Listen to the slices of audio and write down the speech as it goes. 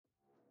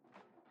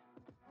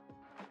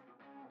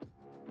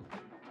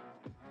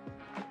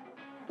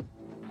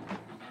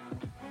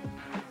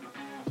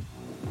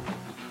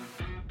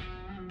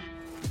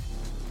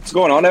What's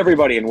going on,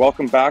 everybody, and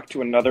welcome back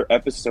to another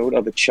episode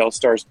of the Chell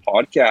Stars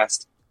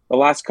podcast. The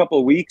last couple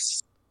of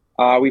weeks,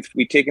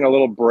 we've taken a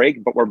little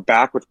break, but we're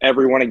back with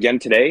everyone again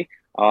today.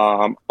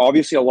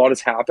 Obviously, a lot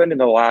has happened in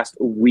the last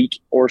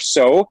week or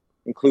so,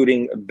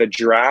 including the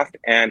draft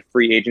and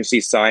free agency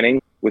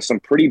signing, with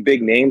some pretty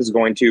big names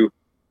going to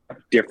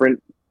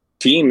different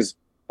teams.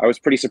 I was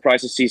pretty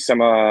surprised to see some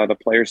of the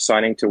players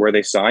signing to where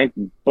they signed,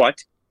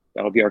 but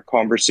that'll be our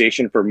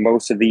conversation for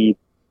most of the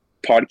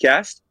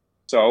podcast.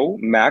 So,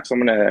 Max,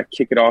 I'm going to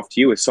kick it off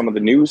to you with some of the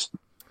news.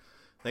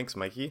 Thanks,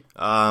 Mikey.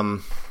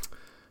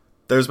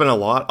 There's been a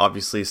lot,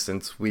 obviously,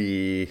 since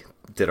we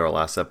did our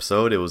last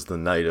episode. It was the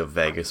night of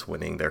Vegas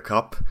winning their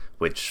cup,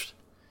 which,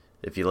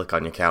 if you look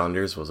on your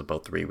calendars, was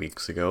about 3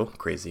 weeks ago,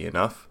 crazy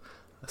enough.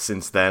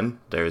 Since then,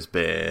 there's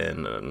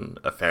been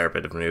a fair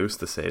bit of news,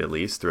 to say the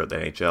least, throughout the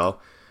NHL.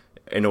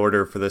 In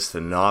order for this to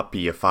not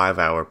be a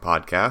 5-hour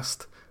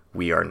podcast,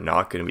 we are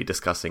not going to be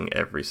discussing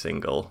every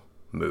single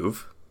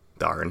move.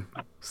 Darn.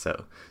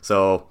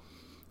 So,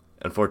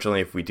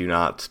 unfortunately, if we do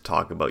not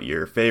talk about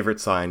your favorite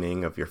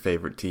signing of your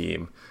favorite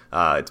team,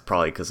 it's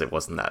probably because it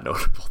wasn't that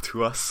notable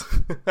to us.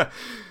 But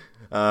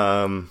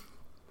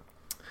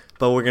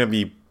we're going to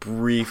be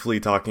briefly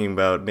talking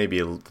about, maybe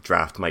the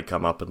draft might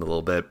come up in a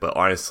little bit, but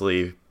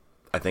honestly,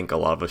 I think a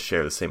lot of us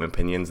share the same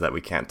opinions that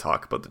we can't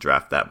talk about the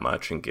draft that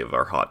much and give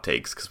our hot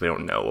takes because we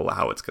don't know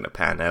how it's going to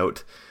pan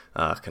out.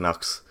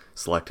 Canucks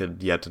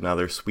selected yet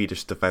another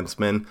Swedish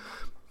defenseman.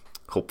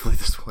 Hopefully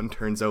this one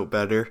turns out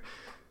better.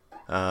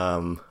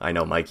 I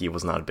know Mikey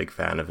was not a big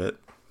fan of it.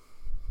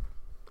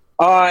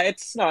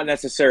 It's not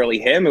necessarily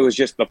him. It was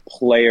just the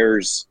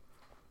players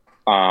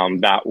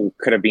that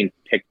could have been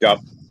picked up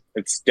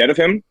instead of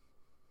him.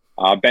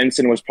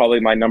 Benson was probably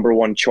my number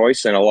one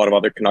choice, and a lot of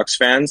other Canucks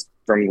fans,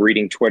 from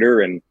reading Twitter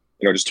and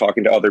just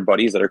talking to other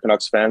buddies that are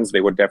Canucks fans,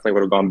 they would have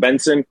gone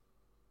Benson.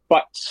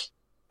 But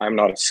I'm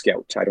not a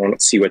scout. I don't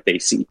see what they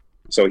see.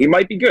 So he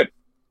might be good.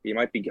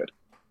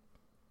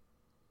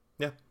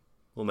 Yeah,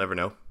 we'll never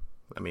know.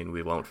 I mean,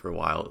 we won't for a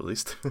while at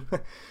least.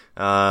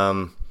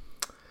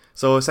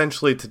 So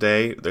essentially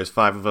today, there's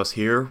 5 of us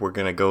here. We're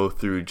going to go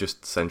through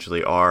just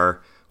essentially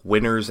our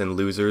winners and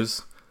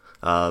losers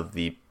of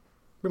the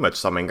pretty much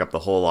summing up the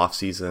whole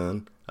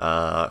offseason.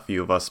 A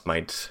few of us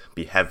might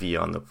be heavy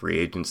on the free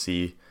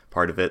agency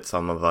part of it.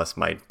 Some of us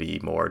might be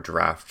more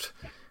draft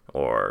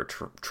or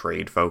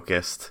trade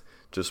focused.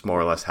 Just more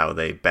or less how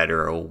they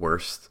better or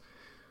worse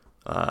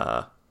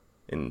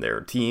in their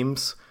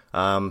teams.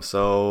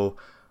 So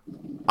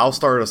I'll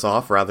start us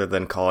off rather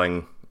than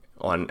calling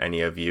on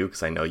any of you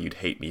because I know you'd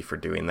hate me for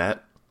doing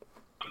that.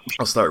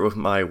 I'll start with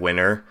my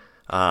winner.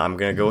 I'm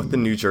going to go with the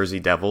New Jersey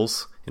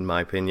Devils, in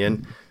my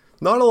opinion.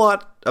 Not a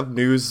lot of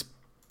news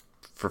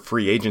for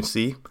free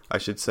agency, I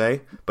should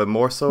say, but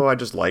more so I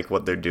just like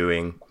what they're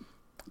doing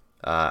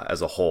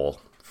as a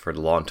whole for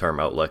the long-term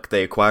outlook.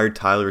 They acquired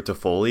Tyler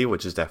Toffoli,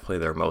 which is definitely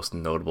their most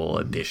notable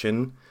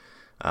addition.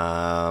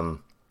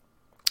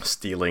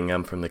 Stealing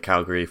him from the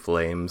Calgary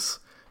Flames,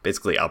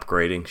 basically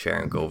upgrading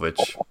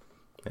Sharangovich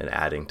and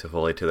adding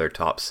Toffoli to their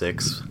top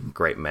 6.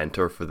 Great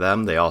mentor for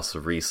them. They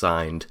also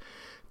re-signed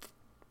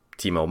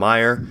Timo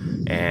Meier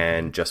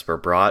and Jesper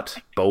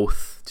Bratt,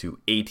 both to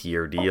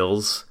 8-year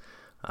deals,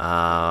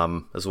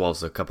 as well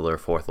as a couple of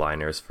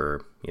fourth-liners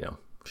for,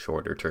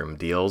 shorter-term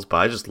deals. But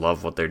I just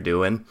love what they're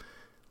doing.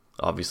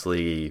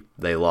 Obviously,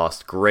 they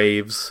lost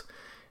Graves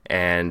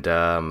and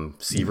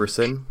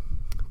Severson,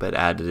 but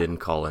added in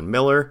Colin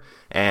Miller,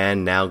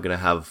 and now going to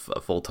have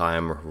a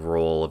full-time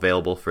role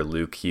available for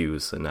Luke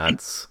Hughes, and I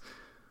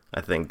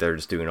think they're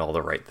just doing all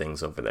the right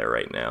things over there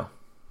right now.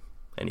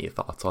 Any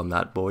thoughts on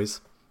that,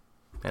 boys?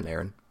 And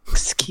Aaron?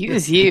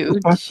 Excuse you.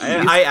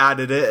 I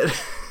added it.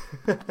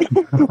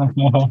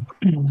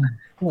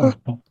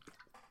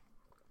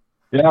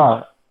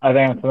 Yeah, I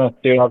think it's an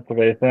astute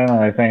observation, and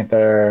I think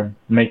they're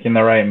making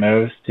the right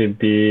moves to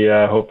be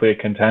hopefully a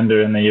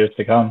contender in the years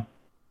to come.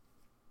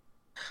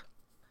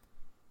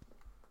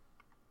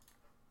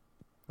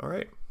 All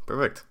right,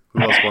 perfect.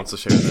 Who else wants to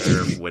share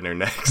their winner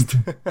next?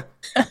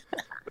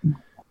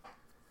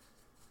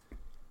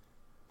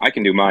 I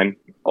can do mine.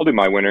 I'll do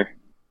my winner.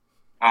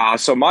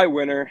 So my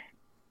winner,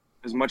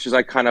 as much as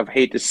I kind of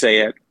hate to say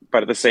it,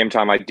 but at the same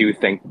time, I do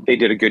think they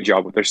did a good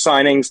job with their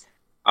signings,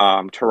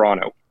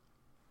 Toronto.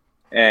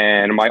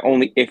 And my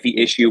only iffy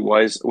issue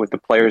was with the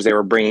players they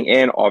were bringing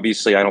in.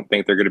 Obviously, I don't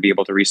think they're going to be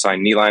able to re-sign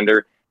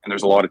Nylander, and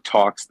there's a lot of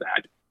talks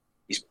that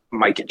he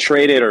might get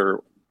traded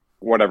or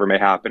whatever may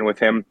happen with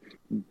him.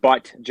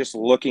 But just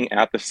looking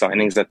at the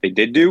signings that they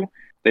did do,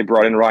 they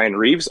brought in Ryan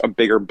Reeves, a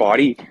bigger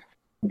body.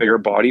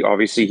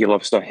 Obviously, he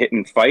loves to hit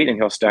and fight, and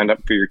he'll stand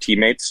up for your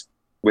teammates.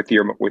 With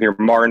your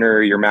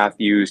Marner, your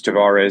Matthews,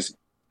 Tavares,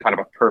 kind of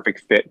a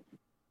perfect fit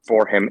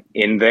for him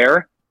in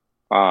there.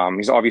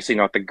 He's obviously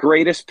not the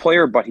greatest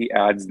player, but he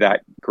adds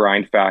that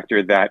grind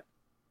factor that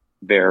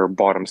their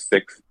bottom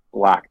 6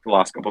 lacked the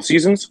last couple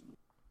seasons.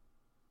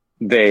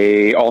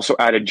 They also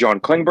added John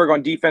Klingberg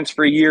on defense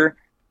for a year.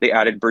 They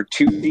added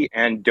Bertuzzi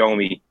and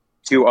Domi,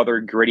 2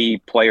 other gritty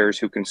players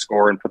who can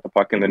score and put the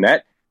puck in the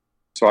net.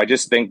 So I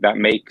just think that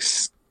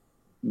makes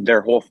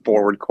their whole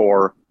forward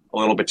core a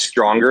little bit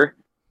stronger.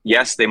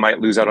 Yes, they might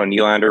lose out on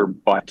Nylander,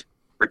 but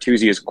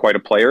Bertuzzi is quite a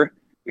player.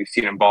 We've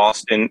seen in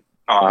Boston,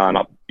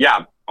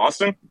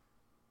 Boston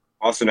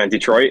and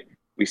Detroit.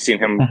 We've seen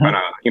him kind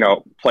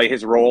of, play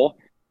his role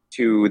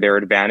to their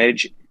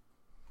advantage.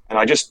 And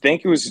I just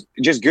think it was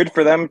just good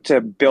for them to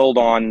build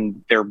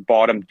on their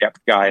bottom depth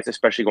guys,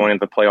 especially going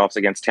into the playoffs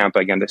against Tampa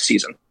again this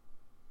season.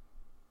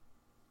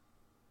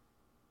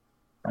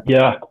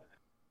 Yeah.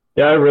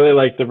 Yeah, I really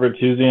like the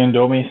Bertuzzi and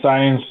Domi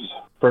signings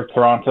for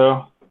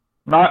Toronto.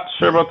 Not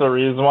sure about the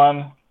Reeves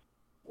one.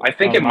 I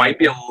think it might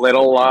be a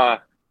little,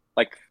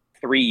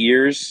 3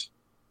 years.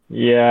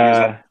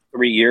 Yeah.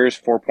 3 years,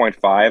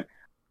 4.5.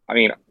 I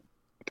mean,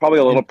 probably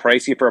a little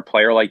pricey for a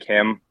player like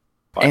him.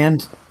 But...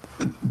 And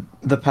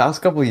the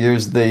past couple of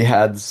years, they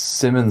had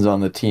Simmons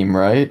on the team,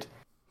 right?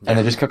 And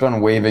they just kept on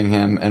waving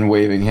him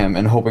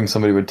and hoping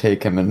somebody would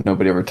take him, and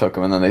nobody ever took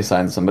him. And then they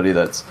signed somebody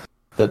that's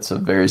a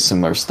very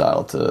similar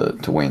style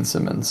to Wayne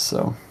Simmons.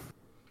 So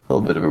a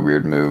little bit of a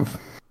weird move.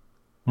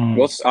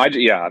 Well,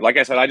 like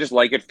I said, I just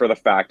like it for the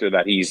factor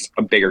that he's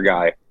a bigger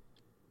guy.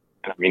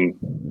 I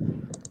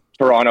mean,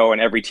 Toronto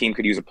and every team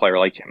could use a player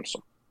like him.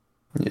 So.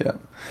 Yeah.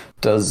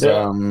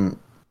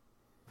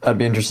 I'd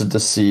be interested to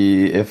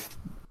see if,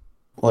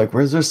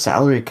 where's their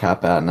salary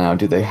cap at now?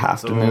 Do they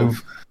have to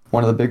move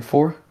one of the big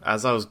four?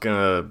 As I was going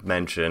to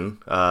mention,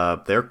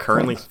 they're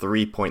currently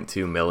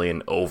 $3.2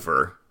 million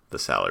over the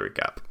salary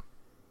cap.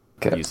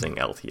 Okay. Using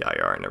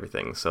LTIR and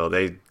everything. So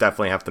they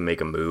definitely have to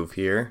make a move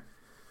here.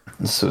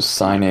 So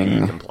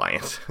signing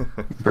compliant.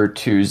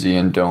 Bertuzzi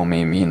and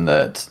Domi mean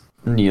that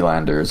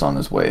Nylander is on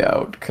his way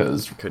out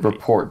because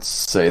reports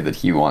say that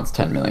he wants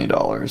 $10 million.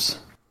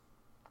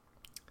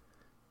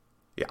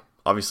 Yeah,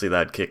 obviously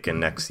that'd kick in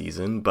next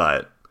season,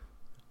 but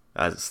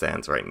as it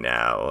stands right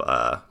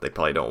now, they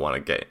probably don't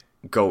want to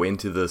go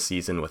into the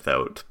season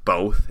without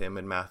both him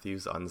and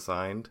Matthews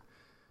unsigned.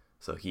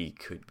 So he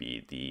could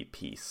be the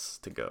piece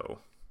to go.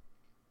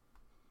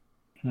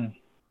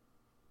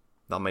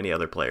 Not many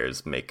other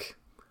players make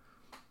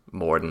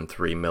more than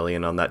 $3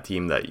 million on that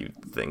team that you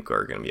think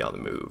are going to be on the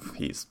move.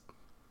 He's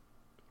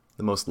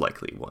the most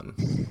likely one.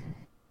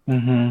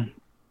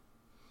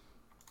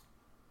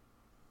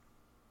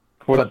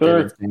 But they've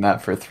been doing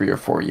that for 3 or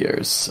 4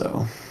 years,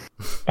 so.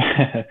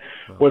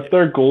 What's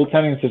their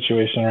goaltending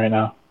situation right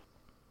now?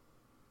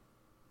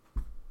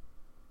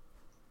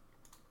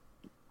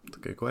 That's a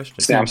good question.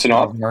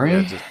 Samsonov.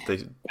 Murray?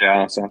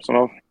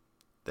 Samsonov.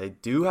 They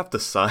do have to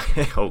sign.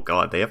 Oh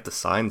god, they have to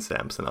sign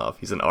Samsonov.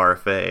 He's an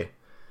RFA.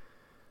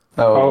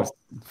 Oh,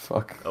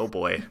 fuck. Oh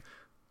boy.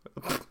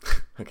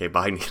 Okay,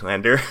 bye,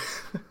 Nylander.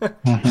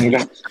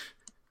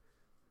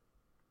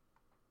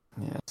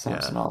 Yeah,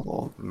 Samsonov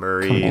will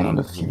Murray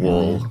and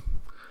Wool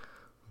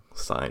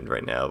signed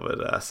right now,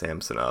 but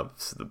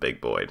Samsonov's the big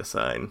boy to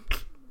sign.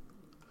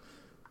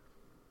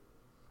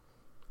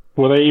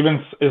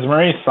 Is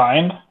Murray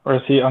signed or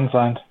is he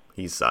unsigned?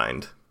 He's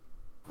signed.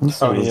 This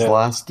was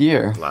last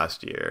year.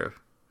 Last year.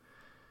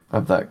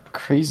 Of that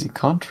crazy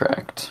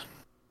contract.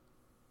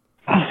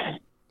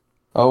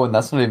 Oh, and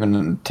that's not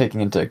even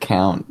taking into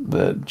account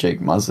that Jake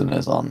Muzzin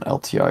is on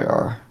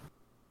LTIR.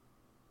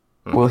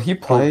 Will he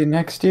play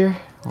next year?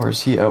 Or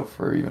is he out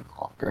for even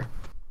longer?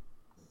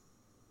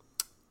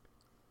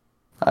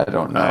 I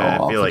don't know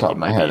off the top of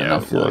my head. And I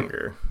feel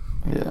longer.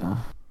 Yeah.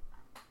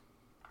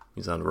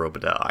 He's on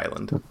Robidas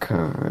Island.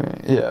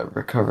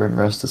 Recovering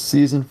rest of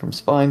season from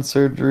spine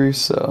surgery,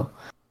 so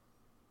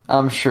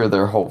I'm sure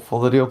they're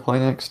hopeful that he'll play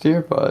next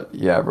year, but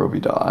yeah,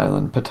 Robidas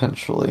Island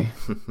potentially.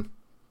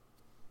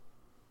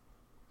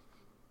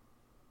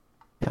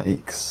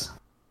 Yikes.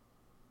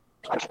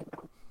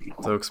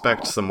 So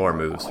expect some more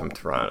moves from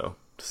Toronto,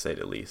 to say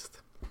the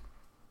least.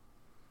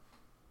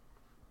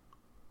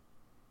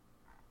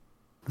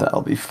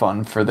 That'll be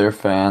fun for their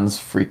fans,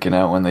 freaking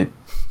out when they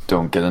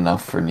don't get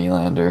enough for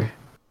Nylander.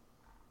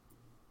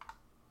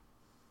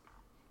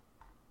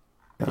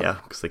 Yeah,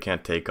 because they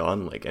can't take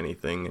on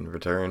anything in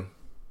return.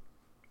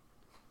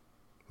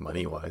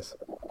 Money-wise.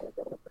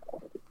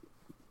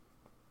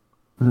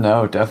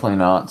 No, definitely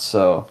not.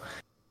 So,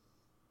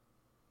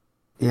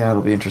 yeah,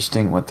 it'll be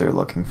interesting what they're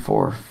looking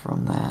for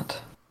from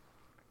that.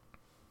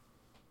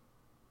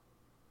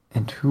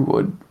 And who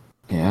would,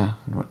 and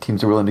what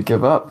teams are willing to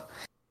give up.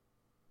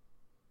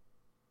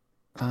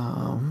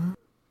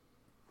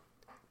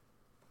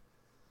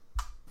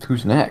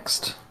 Who's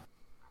next?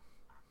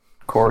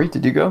 Corey,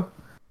 did you go?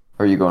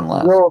 Or are you going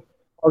last? No,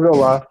 I'll go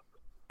last.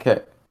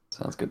 Okay,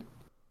 sounds good.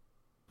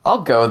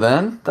 I'll go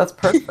then. That's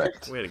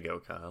perfect. Way to go,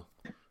 Kyle.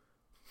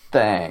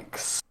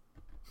 Thanks.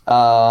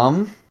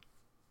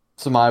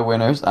 So my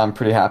winners, I'm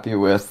pretty happy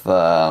with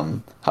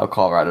how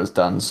Colorado's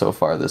done so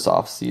far this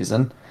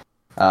offseason.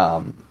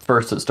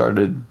 First, it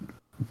started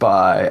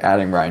by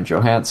adding Ryan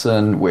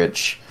Johansson,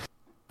 which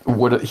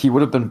he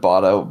would have been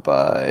bought out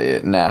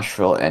by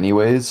Nashville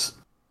anyways.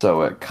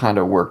 So it kind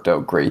of worked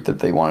out great that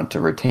they wanted to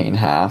retain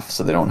half,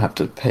 so they don't have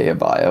to pay a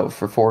buyout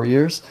for 4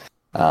 years.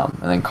 And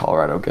then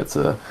Colorado gets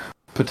a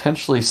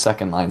potentially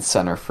second-line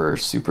center for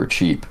super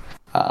cheap.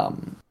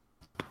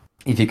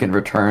 if he can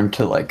return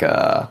to like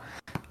a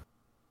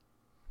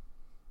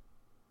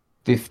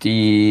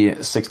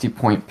 50, 60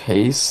 point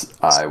pace,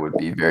 I would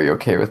be very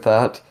okay with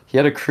that. He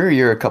had a career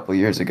year a couple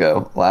years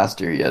ago. Last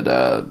year, he had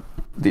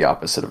the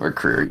opposite of a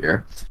career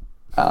year.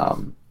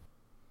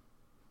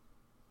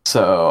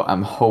 So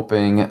I'm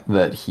hoping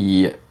that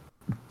he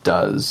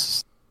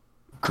does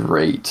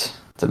great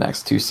the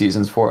next 2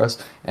 seasons for us.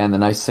 And the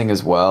nice thing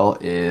as well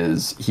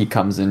is he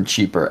comes in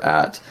cheaper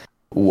at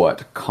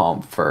what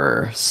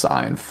Compher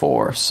signed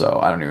for. So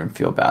I don't even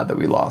feel bad that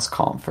we lost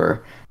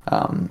Compher.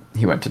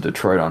 He went to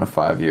Detroit on a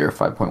 5-year,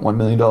 $5.1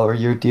 million a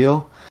year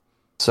deal.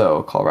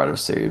 So Colorado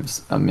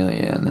saves $1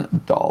 million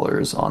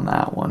on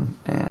that one.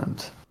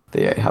 And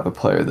they have a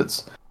player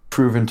that's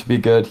proven to be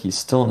good. He's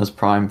still in his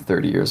prime,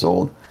 30 years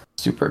old.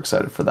 Super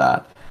excited for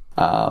that.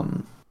 I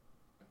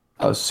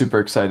was super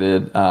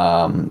excited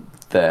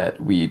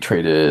that we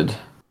traded.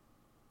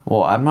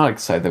 Well, I'm not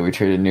excited that we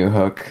traded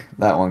Newhook.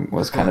 That one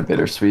was kind of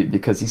bittersweet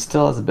because he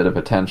still has a bit of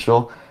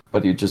potential,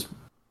 but he just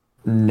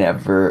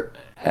never,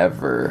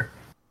 ever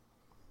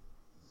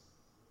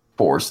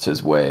forced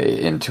his way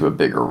into a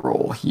bigger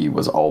role. He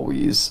was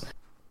always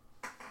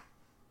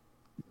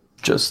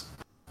just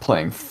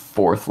playing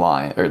fourth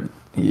line, or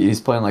he's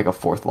playing like a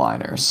fourth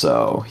liner,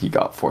 so he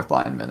got fourth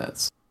line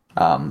minutes.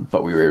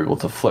 But we were able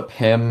to flip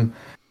him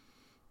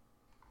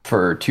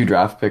for 2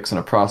 draft picks and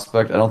a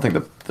prospect. I don't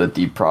think the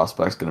deep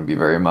prospect's going to be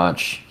very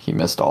much. He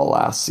missed all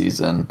last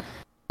season,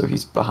 so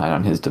he's behind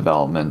on his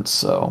development.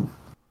 So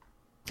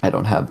I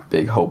don't have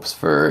big hopes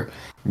for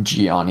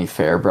Gianni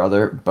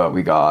Fairbrother, but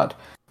we got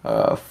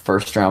a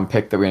first-round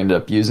pick that we ended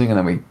up using, and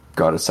then we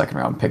got a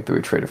second-round pick that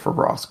we traded for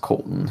Ross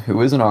Colton,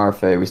 who is an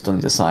RFA. We still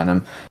need to sign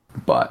him,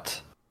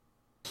 but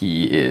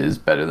he is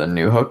better than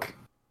Newhook,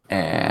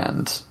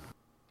 and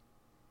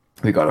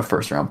we got a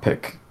first-round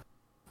pick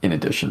in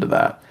addition to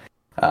that.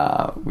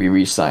 We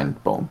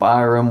re-signed Bowen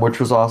Byram, which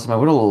was awesome. I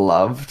would have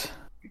loved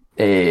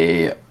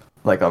a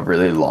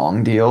really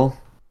long deal,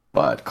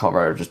 but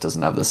Colorado just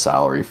doesn't have the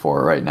salary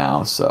for it right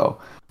now, so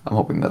I'm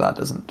hoping that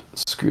doesn't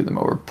screw them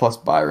over. Plus,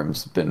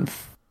 Byram's been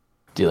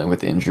dealing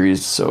with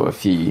injuries, so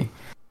if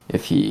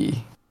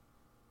he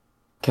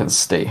can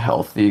stay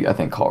healthy, I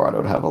think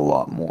Colorado would have a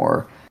lot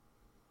more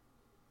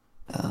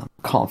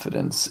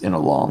confidence in a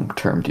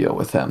long-term deal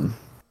with him.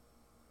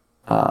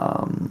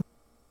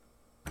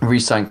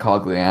 Re-signed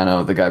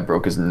Cogliano. The guy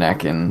broke his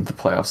neck in the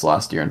playoffs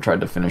last year and tried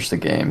to finish the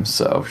game,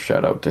 so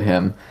shout out to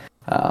him.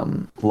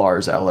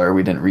 Lars Eller,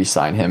 we didn't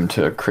re-sign him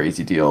to a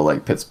crazy deal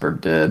like Pittsburgh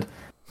did.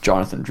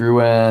 Jonathan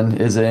Drouin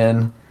is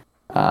in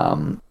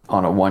on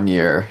a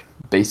 1-year,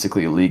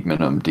 basically league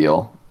minimum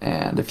deal,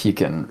 and if he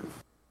can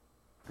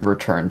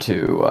return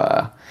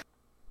to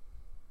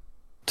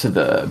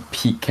the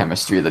peak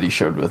chemistry that he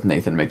showed with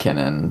Nathan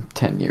McKinnon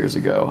 10 years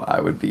ago,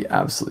 I would be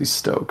absolutely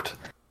stoked.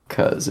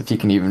 Because if he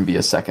can even be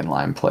a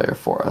second-line player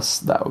for us,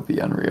 that would be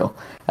unreal.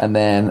 And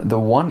then the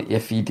one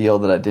iffy deal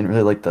that I didn't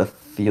really like the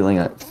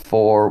feeling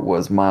for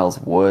was Miles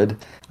Wood.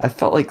 I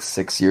felt like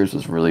 6 years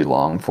was really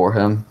long for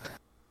him.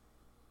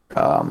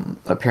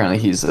 Apparently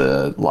he's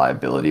a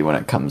liability when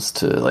it comes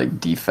to like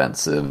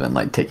defensive and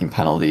like taking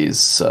penalties,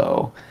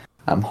 so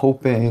I'm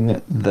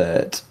hoping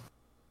that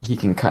he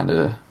can kind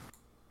of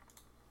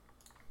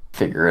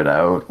figure it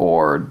out,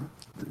 or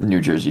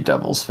New Jersey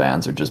Devils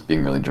fans are just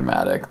being really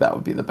dramatic. That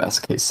would be the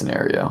best case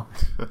scenario.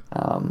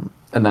 And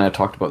then I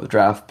talked about the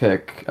draft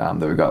pick that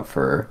we got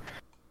for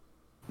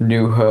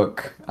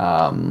Newhook.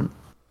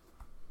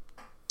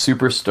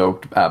 Super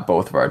stoked at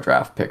both of our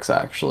draft picks,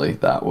 actually.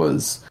 That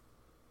was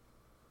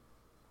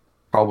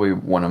probably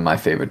one of my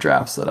favorite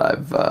drafts that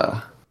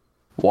I've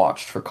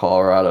watched for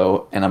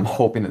Colorado, and I'm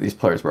hoping that these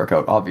players work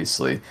out.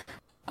 Obviously,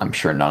 I'm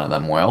sure none of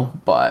them will,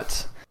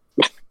 but...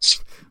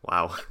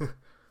 Wow.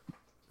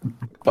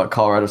 But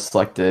Colorado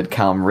selected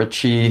Callum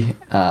Ritchie,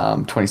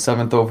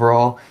 27th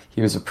overall.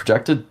 He was a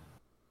projected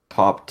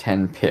top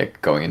 10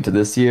 pick going into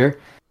this year.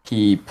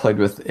 He played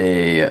with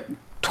a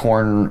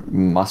torn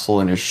muscle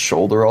in his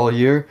shoulder all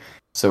year,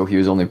 so he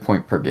was only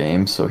point per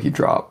game, so he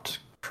dropped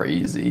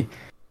crazy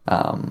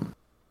from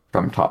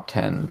top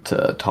 10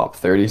 to top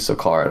 30, so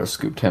Colorado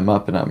scooped him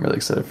up, and I'm really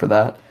excited for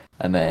that.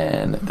 And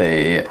then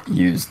they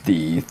used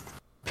the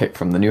pick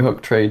from the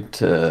Newhook trade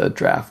to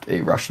draft a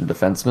Russian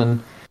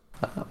defenseman,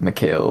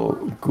 Mikhail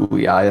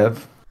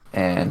Gulyayev,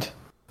 and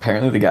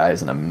apparently the guy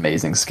is an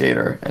amazing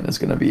skater and is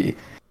going to be,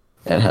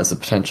 and has the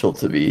potential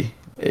to be,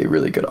 a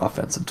really good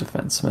offensive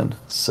defenseman.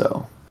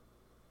 So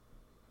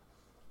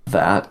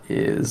that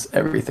is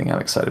everything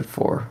I'm excited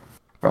for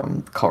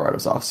from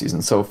Colorado's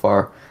offseason so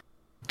far.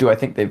 Do I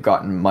think they've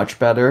gotten much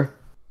better?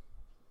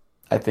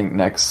 I think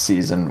next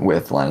season,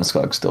 with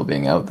Landeskog still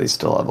being out, they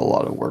still have a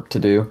lot of work to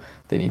do.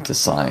 They need to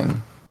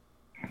sign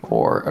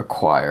or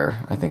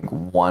acquire, I think,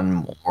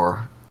 one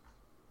more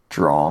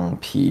strong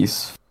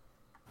piece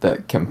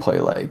that can play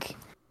like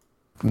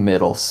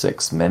middle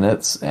 6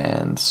 minutes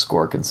and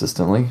score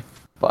consistently,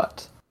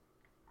 but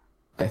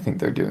I think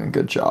they're doing a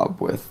good job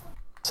with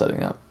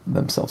setting up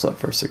themselves up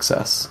for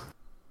success.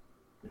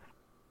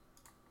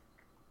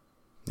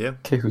 Yeah,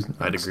 Okay, who's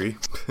next? I'd agree.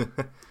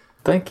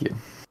 Thank you.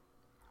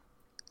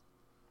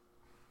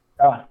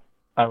 Yeah,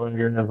 I would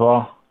agree as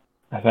well.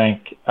 I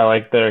think I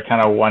like their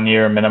kind of 1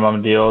 year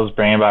minimum deals,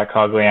 bringing back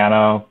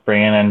Cogliano,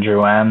 bringing in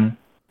Drouin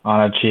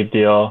on a cheap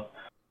deal.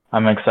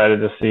 I'm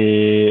excited to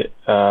see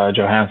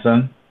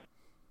Johansson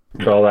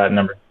fill that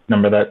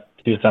number that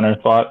 2 center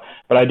spot.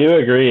 But I do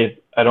agree.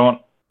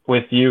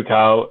 With you,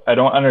 Kyle. I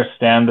don't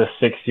understand the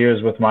 6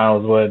 years with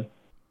Miles Wood.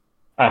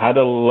 I had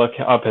to look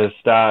up his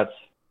stats,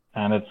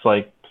 and it's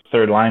like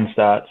third line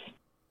stats.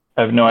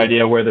 I have no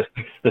idea where the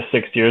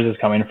 6 years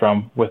is coming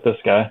from with this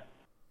guy.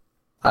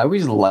 I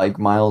always like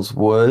Miles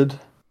Wood.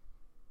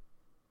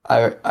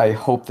 I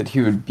hope that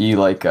he would be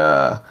like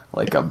a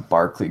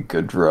Barclay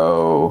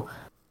Goodrow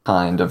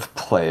kind of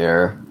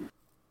player,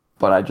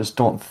 but I just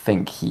don't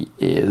think he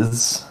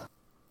is.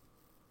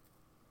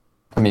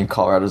 I mean,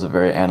 Colorado's a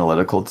very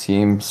analytical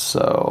team,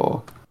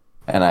 so,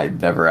 and I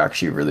never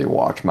actually really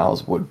watched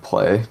Miles Wood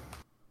play.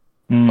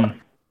 Mm.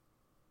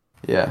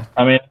 Yeah.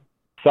 I mean,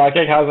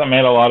 Sakic hasn't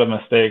made a lot of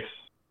mistakes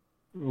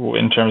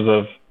in terms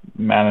of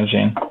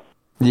managing.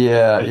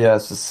 Yeah.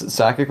 So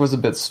Sakic was a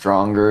bit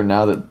stronger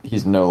now that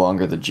he's no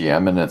longer the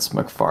GM and it's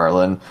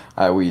McFarland.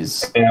 I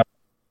always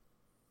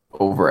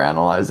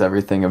overanalyze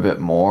everything a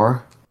bit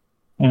more.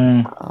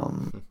 Because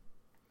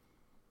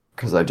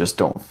I just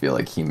don't feel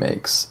like he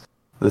makes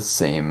the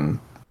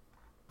same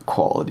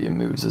quality of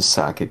moves as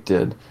Sakic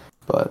did.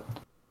 But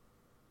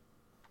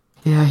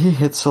yeah, he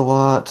hits a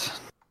lot.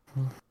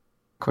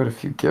 Quite a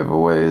few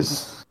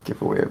giveaways.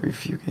 Give away every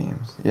few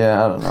games.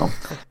 Yeah, I don't know.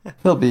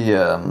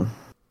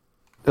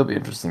 He'll be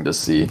interesting to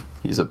see.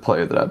 He's a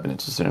player that I've been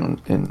interested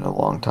in a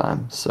long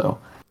time, so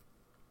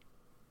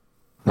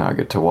now I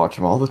get to watch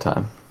him all the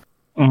time.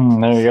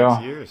 There you go.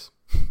 6 years.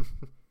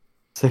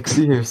 6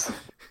 years.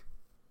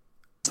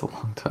 It's a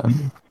long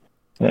time.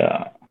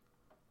 Yeah.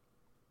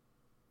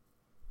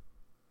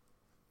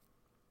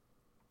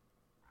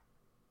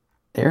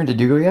 Aaron,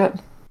 did you go yet?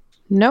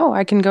 No,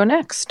 I can go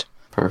next.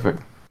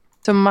 Perfect.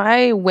 So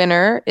my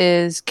winner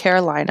is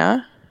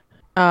Carolina.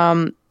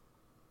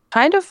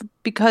 Kind of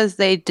because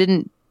they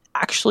didn't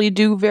actually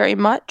do very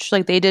much.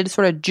 Like they did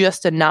sort of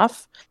just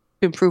enough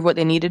to improve what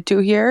they needed to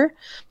here.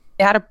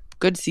 They had a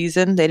good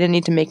season. They didn't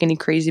need to make any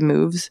crazy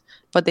moves,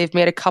 but they've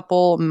made a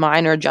couple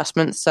minor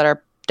adjustments that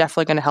are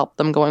definitely going to help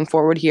them going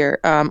forward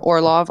here.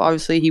 Orlov,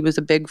 obviously, he was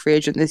a big free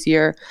agent this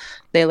year.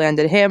 They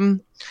landed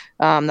him.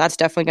 That's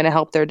definitely going to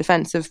help their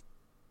defensive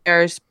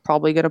pairs.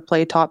 Probably going to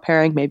play top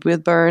pairing, maybe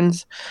with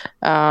Burns.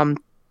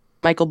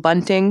 Michael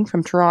Bunting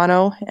from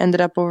Toronto ended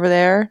up over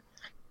there.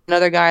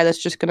 Another guy that's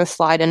just going to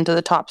slide into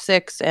the top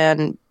six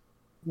and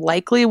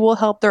likely will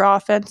help their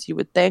offense, you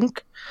would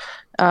think.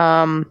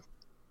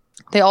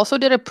 They also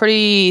did a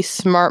pretty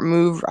smart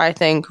move, I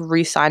think,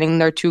 re-signing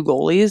their two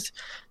goalies.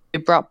 They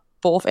brought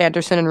both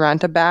Anderson and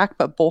Ranta back,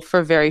 but both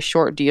for very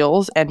short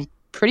deals and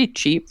pretty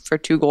cheap for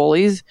two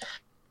goalies.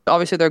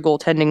 Obviously, their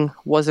goaltending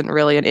wasn't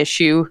really an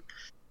issue,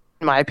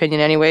 in my opinion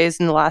anyways,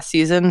 in the last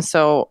season.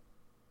 So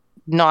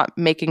not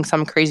making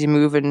some crazy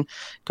move and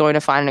going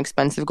to find an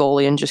expensive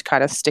goalie and just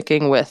kind of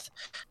sticking with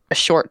a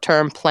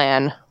short-term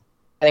plan,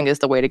 I think is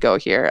the way to go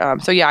here.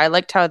 So yeah, I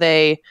liked how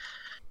they,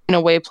 in a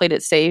way, played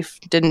it safe,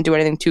 didn't do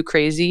anything too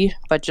crazy,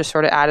 but just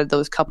sort of added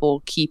those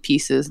couple key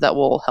pieces that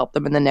will help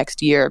them in the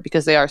next year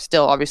because they are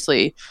still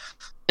obviously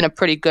in a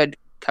pretty good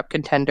cup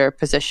contender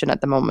position at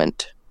the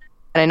moment.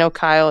 And I know,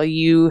 Kyle,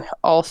 you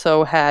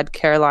also had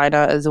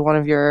Carolina as one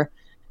of your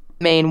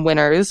main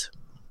winners.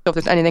 So if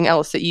there's anything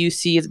else that you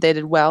see that they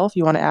did well, if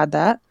you want to add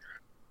that.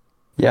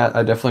 Yeah,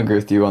 I definitely agree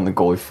with you on the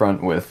goalie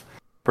front with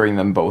bringing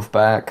them both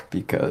back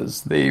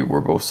because they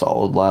were both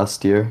solid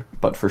last year,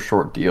 but for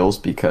short deals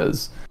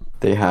because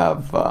they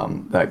have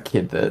that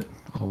kid that,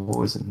 what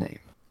was his name?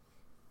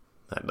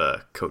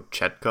 That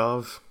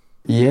Kochetkov?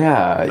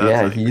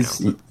 Yeah,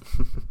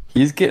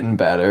 he's getting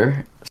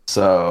better,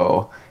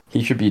 so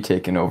he should be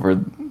taking over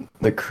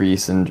the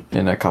crease in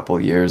a couple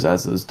of years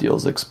as those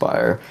deals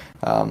expire.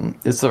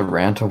 It's the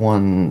Ranta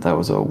one that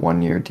was a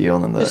 1 year deal,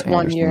 and then the just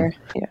Anderson, 1 year,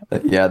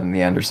 yeah. Then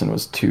the Anderson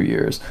was 2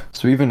 years.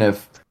 So even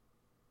if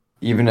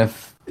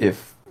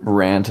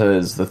Ranta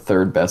is the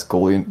third best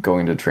goalie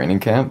going to training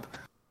camp,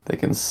 they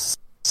can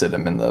sit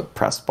him in the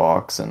press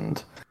box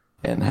and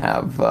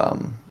have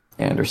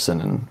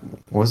Anderson and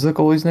what was the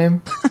goalie's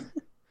name?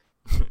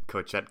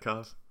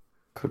 Kochetkov.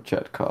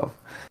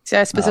 See,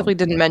 I specifically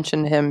didn't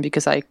mention him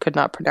because I could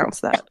not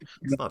pronounce that.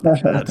 It's not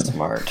that bad. That's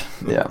smart.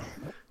 Yeah.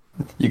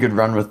 You could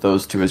run with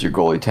those two as your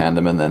goalie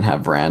tandem and then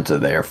have Ranta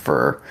there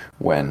for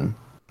when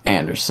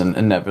Anderson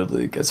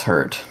inevitably gets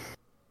hurt.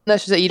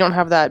 That's just that you don't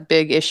have that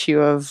big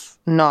issue of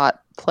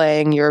not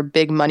playing your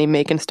big money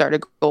making starter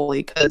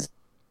goalie because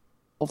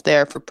both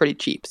there for pretty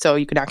cheap. So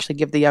you can actually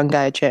give the young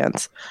guy a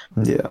chance.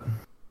 Yeah.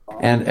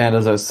 And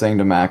as I was saying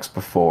to Max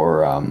before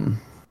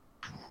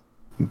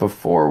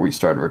we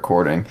started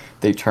recording,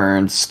 they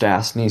turned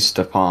Stastny,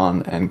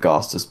 Stepan, and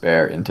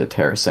Gostisbehere into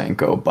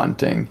Tarasenko,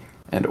 Bunting,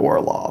 and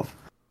Orlov.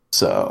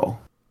 So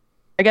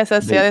I guess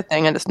that's the other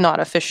thing, and it's not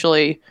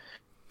officially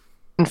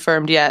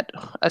confirmed yet,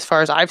 as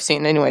far as I've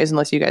seen anyways,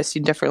 unless you guys see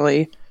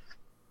differently.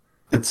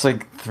 It's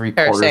like 3/4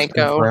 Tarasenko.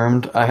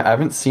 confirmed. I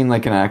haven't seen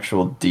like an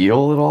actual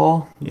deal at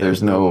all. Yeah,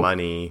 There's no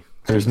money.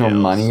 There's no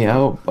details. money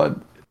out, but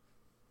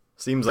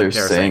Seems like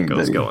they're saying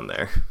Tarasenko's that going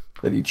there.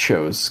 that he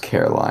chose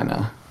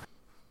Carolina.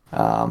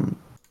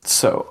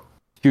 So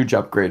huge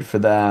upgrade for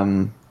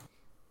them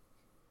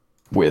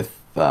with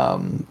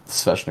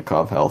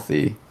Svechnikov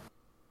healthy.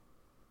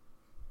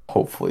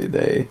 Hopefully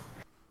they're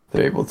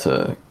able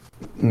to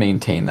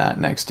maintain that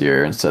next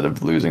year instead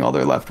of losing all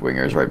their left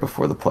wingers right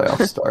before the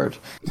playoffs start.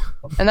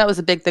 And that was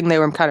a big thing they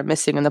were kind of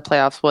missing in the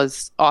playoffs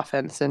was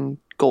offense and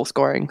goal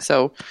scoring.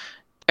 So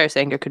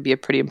Tarasenko could be a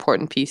pretty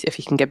important piece if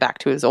he can get back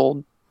to his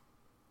old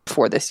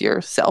before this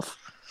year's self.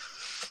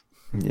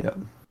 Yeah.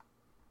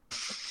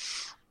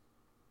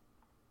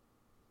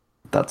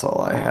 That's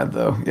all I had,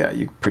 though. Yeah,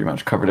 you pretty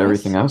much covered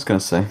everything I was going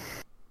to say.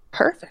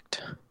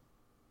 Perfect.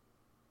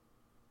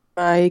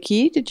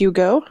 Mikey, did you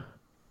go?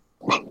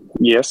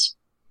 Yes.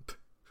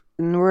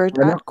 And we're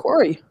at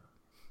Corey.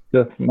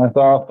 Just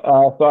myself.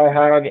 So I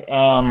had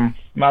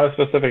not a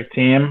specific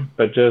team,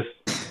 but just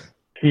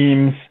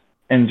teams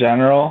in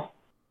general.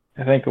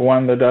 I think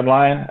won the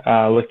deadline.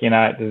 Looking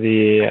at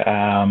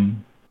the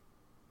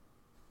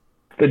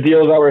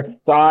deals that were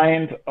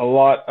signed, a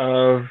lot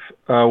of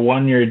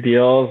one-year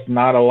deals,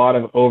 not a lot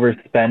of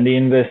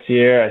overspending this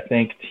year. I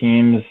think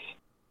teams,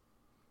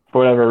 for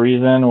whatever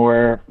reason,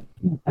 were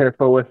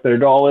careful with their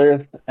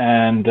dollars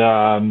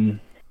and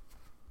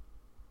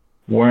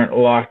weren't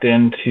locked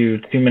into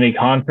too many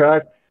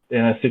contracts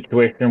in a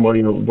situation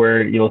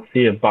where you'll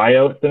see a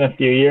buyouts in a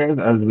few years,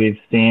 as we've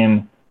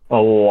seen a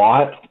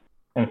lot.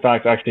 In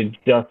fact, actually,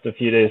 just a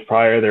few days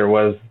prior, there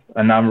was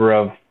a number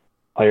of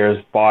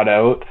players bought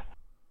out.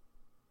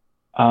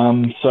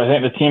 So I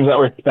think the teams that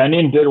were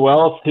spending did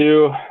well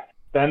to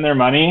spend their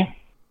money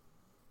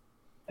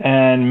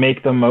and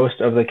make the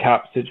most of the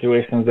cap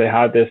situations they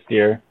had this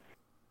year.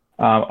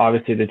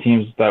 Obviously, the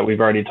teams that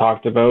we've already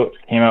talked about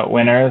came out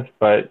winners,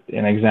 but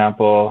an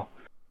example,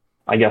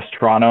 I guess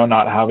Toronto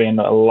not having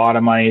a lot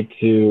of money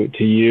to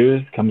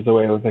use comes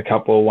away with a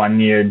couple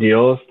one-year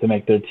deals to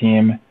make their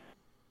team,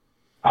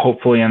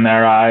 hopefully in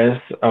their eyes,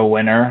 a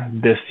winner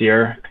this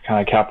year,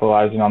 kind of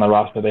capitalizing on the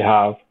roster they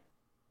have.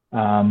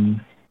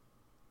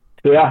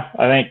 So yeah,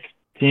 I think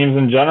teams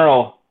in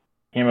general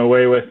came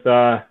away with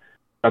at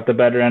the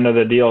better end of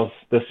the deals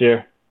this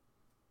year.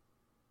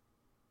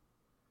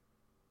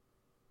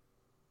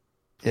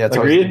 Yeah, it's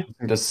always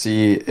interesting to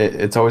see.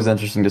 It's always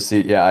interesting to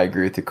see. Yeah, I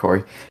agree with you,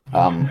 Corey.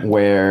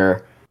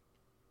 Where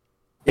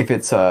if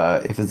it's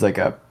like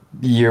a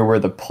year where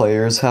the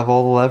players have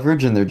all the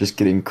leverage and they're just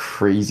getting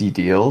crazy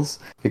deals,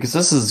 because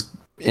this is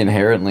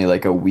inherently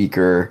like a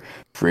weaker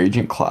free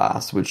agent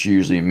class, which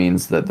usually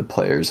means that the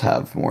players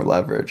have more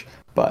leverage.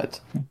 But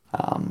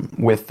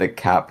with the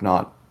cap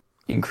not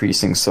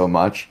increasing so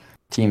much,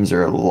 teams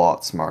are a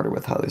lot smarter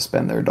with how they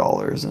spend their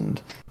dollars,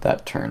 and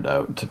that turned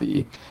out to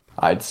be,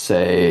 I'd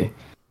say,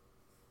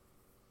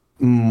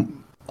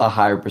 a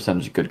higher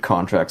percentage of good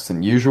contracts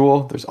than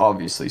usual. There's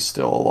obviously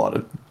still a lot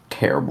of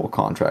terrible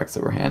contracts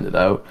that were handed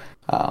out,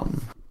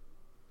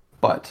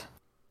 but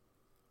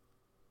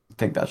I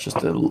think that's just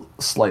a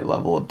slight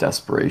level of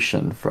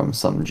desperation from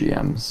some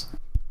GMs.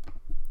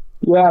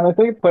 Yeah, and I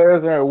think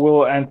players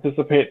will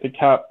anticipate the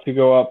cap to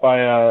go up by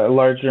a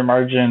larger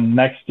margin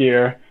next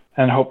year,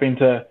 and hoping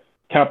to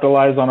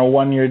capitalize on a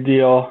one-year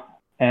deal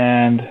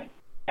and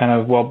kind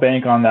of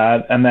bank on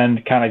that, and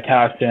then kind of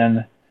cash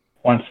in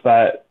once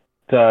that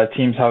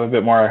teams have a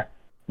bit more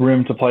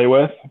room to play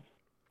with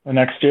the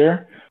next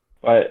year.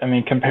 But I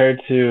mean,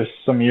 compared to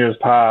some years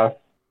past,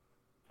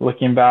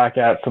 looking back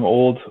at some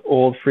old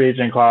free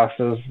agent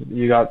classes,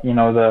 you got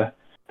the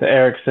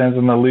Ericssons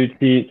and the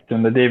Lucic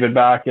and the David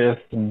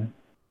Backes, and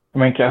I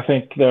mean, I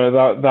think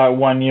that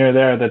 1 year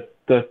there,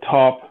 the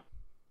top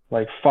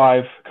like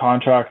 5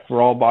 contracts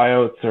were all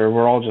buyouts or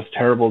were all just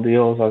terrible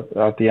deals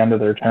at the end of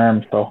their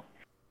term. So,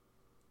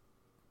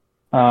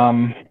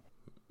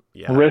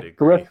 yeah, risk,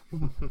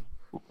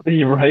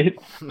 you're right.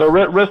 So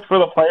risk for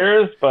the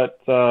players, but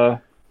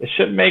it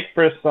should make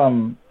for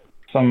some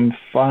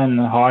fun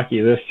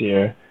hockey this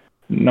year,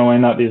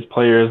 knowing that these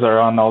players are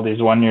on all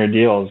these 1 year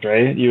deals,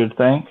 right? You would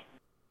think.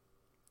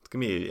 It's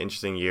going to be an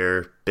interesting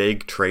year.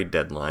 Big trade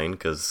deadline,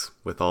 because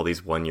with all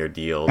these 1 year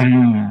deals,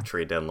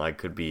 trade deadline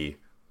could be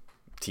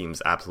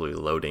teams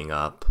absolutely loading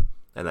up.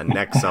 And then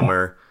next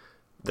summer,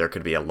 there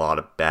could be a lot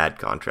of bad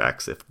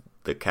contracts if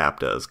the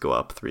cap does go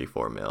up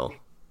 3-4 mil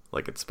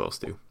like it's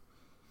supposed to.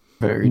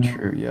 Very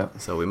true, yeah.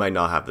 So we might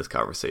not have this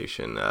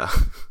conversation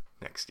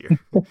next year.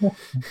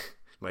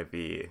 Might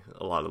be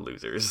a lot of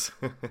losers.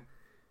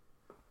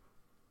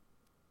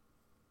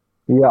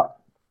 Yeah.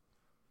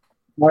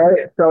 All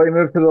right, so we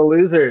move to the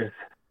losers.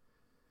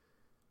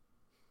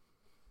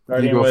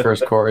 You go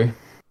first, Corey.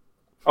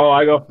 Oh,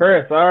 I go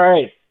first. All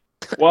right.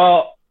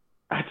 Well,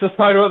 I just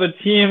talked about the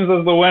teams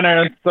as the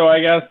winners, so I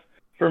guess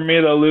for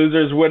me the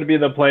losers would be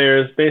the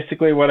players.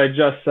 Basically what I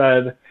just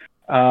said.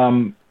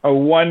 A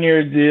 1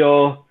 year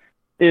deal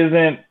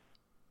isn't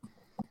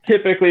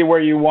typically where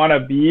you want to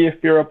be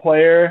if you're a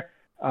player,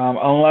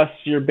 unless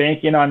you're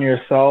banking on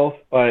yourself.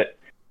 But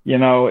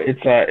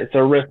it's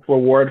a risk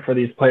reward for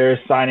these players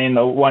signing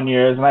the 1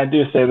 years. And I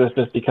do say this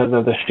just because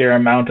of the sheer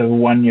amount of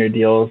 1 year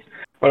deals.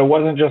 But it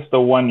wasn't just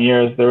the 1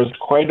 years. There was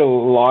quite a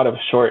lot of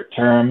short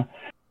term.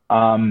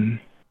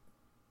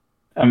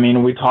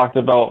 We talked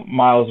about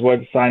Miles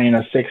Wood signing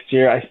a 6th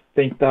year. I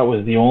think that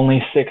was the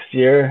only 6th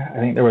year. I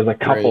think there was a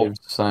couple. Braves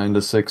signed a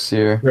 6th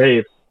year.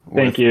 Braves.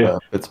 Thank you.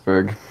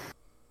 Pittsburgh.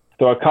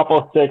 So a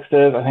couple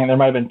 6s. I think there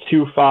might have been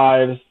 2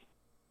 5s.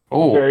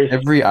 Oh,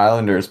 every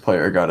Islanders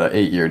player got an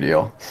 8-year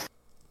deal.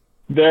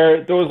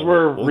 Those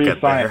were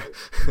re-signed.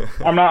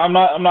 I'm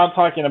not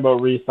talking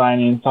about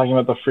re-signing. I'm talking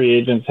about the free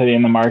agents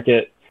hitting the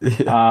market.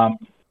 Yeah.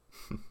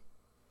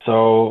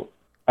 So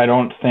I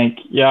think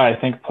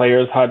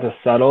players had to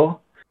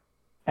settle,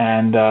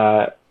 and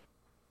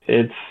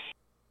it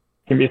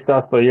can be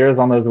stressful years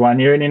on those 1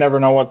 year, and you never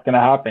know what's going to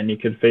happen. You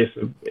could face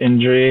an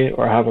injury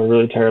or have a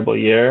really terrible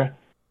year,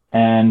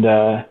 and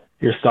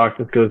your stock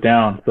just goes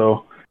down.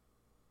 So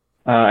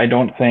I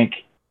don't think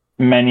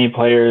many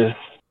players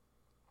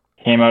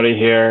came out of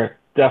here.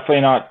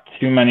 Definitely not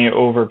too many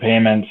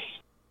overpayments.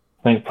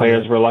 I think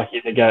players were lucky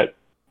to get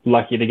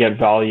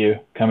value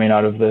coming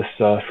out of this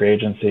free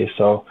agency.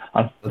 So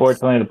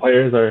unfortunately, the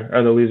players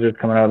are the losers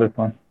coming out of this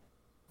one.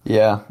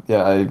 Yeah.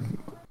 I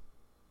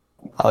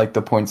like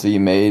the points that you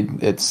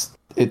made.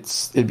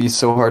 It'd be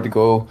so hard to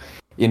go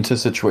into a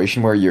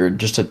situation where you're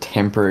just a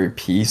temporary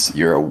piece.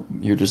 You're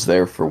just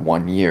there for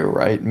 1 year,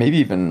 right? Maybe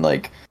even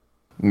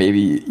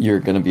maybe you're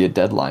going to be a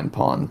deadline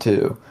pawn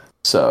too.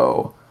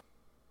 So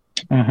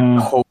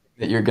hope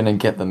that you're going to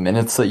get the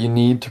minutes that you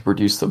need to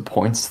produce the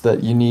points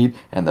that you need,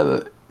 and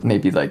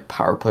maybe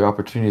power play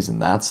opportunities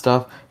and that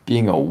stuff.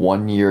 Being a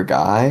 1 year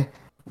guy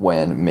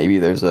when maybe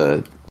there's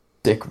a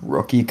sick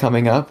rookie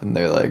coming up, and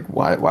they're like,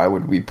 why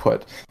would we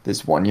put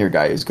this 1 year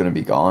guy who's going to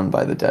be gone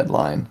by the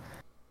deadline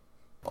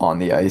on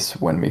the ice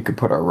when we could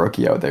put our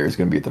rookie out there who's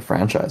going to be at the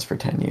franchise for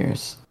 10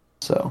 years?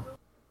 So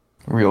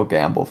real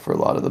gamble for a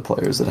lot of the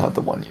players that have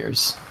the 1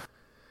 years.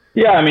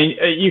 Yeah,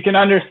 you can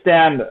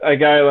understand a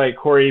guy like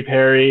Corey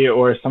Perry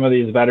or some of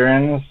these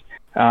veterans,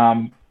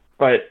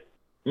 but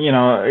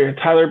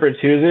Tyler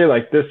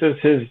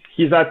Bertuzzi,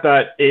 he's at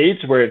that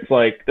age where it's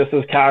this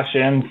is cash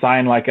in,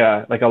 sign like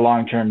a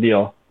long-term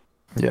deal.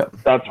 Yeah,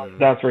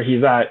 that's where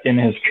he's at in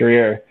his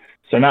career.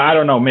 So now I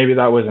don't know, maybe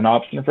that was an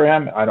option for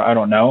him. I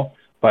don't know,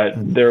 but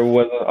there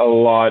was a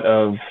lot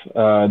of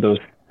those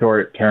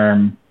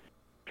short-term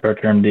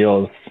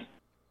deals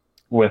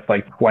with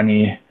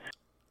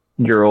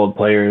 20-year-old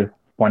players,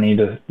 20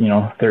 to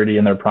 30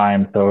 in their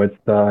prime. So it's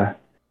it's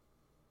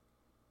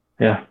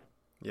what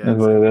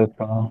it is.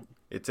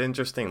 It's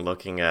interesting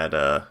looking at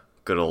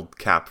good old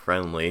Cap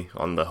Friendly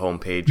on the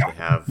homepage. They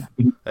have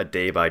a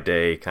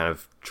day-by-day kind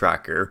of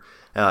tracker.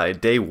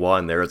 Day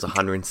 1, there was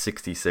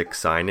 166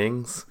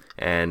 signings,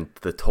 and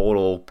the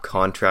total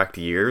contract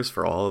years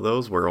for all of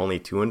those were only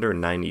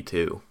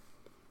 292.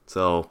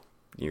 So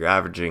you're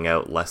averaging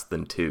out less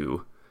than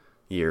 2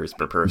 years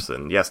per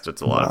person. Yes,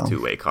 it's a lot of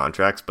two-way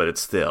contracts, but it's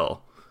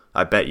still,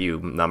 I bet you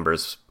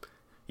numbers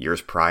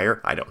years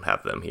prior, I don't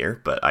have them here,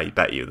 but I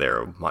bet you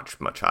they're much,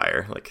 much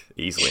higher,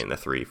 easily in the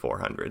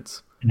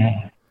 300-400s.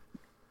 Yeah.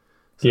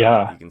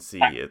 So you can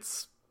see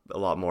it's a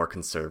lot more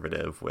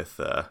conservative with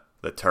the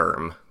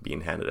term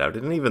being handed out,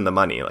 and even the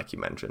money, like you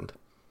mentioned.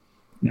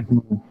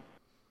 Mm-hmm.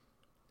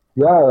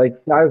 Yeah,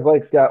 guys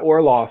like Scott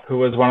Orloff, who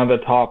was one of the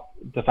top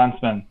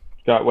defensemen,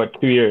 got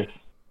 2 years.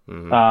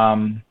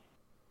 Mm-hmm.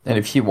 And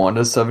if he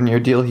wanted a 7-year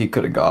deal, he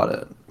could have got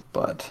it.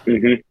 But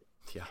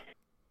yeah.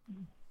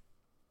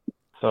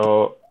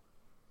 So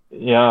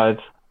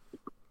it's.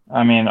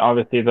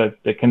 Obviously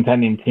the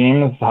contending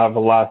teams have a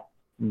lot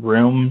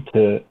room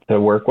to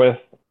work with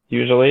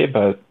usually,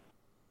 but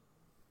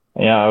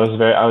yeah, I was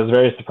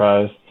very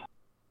surprised.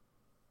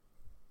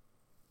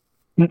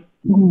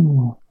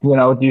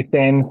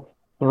 Duchesne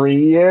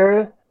 3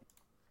 years,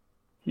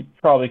 he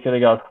probably could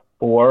have got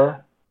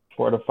 4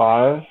 to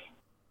 5.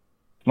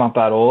 It's not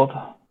that old.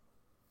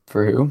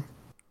 For who?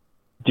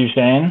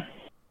 Duchesne.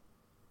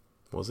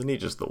 Wasn't he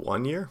just the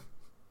 1 year?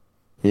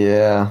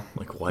 Yeah.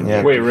 1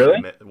 year. Wait,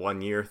 really?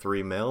 1 year,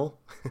 $3 million?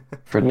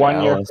 For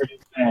 1 year for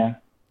Duchesne.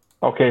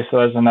 Okay, so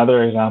that's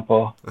another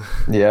example.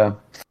 Yeah.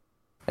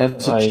 And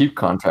it's a cheap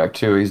contract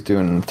too. He's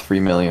doing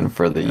 $3 million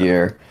for the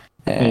year.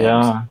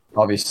 And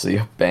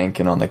obviously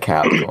banking on the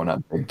cap going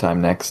up big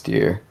time next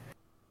year.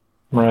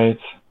 Right.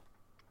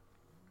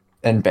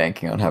 And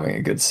banking on having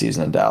a good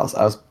season in Dallas.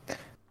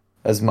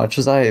 As much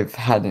as I've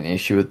had an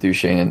issue with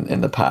Duchesne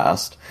in the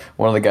past,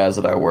 one of the guys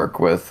that I work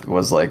with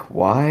was like,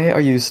 why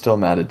are you still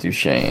mad at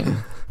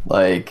Duchesne?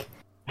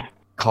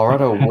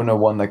 Colorado wouldn't have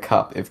won the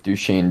cup if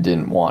Duchesne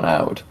didn't want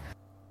out.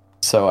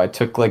 So I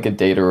took a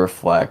day to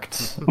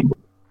reflect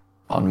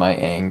on my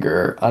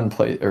anger,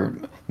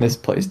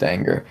 misplaced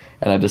anger,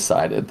 and I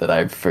decided that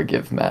I'd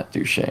forgive Matt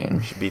Duchesne.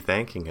 You should be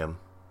thanking him.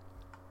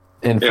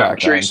 In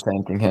fact, I'm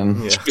thanking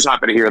him. Yeah. He's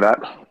happy to hear that.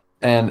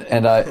 And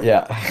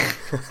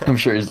I'm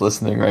sure he's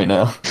listening right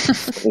now.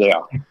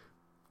 Yeah.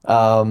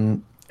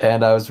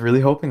 And I was really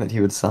hoping that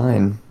he would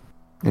sign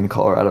in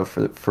Colorado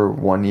for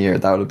 1 year.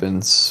 That would have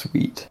been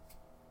sweet.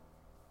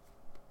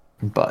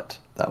 but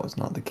that was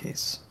not the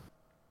case.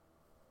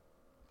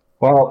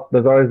 Well,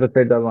 there's always the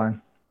trade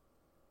deadline.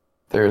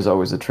 There is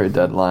always a trade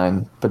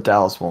deadline, but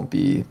Dallas won't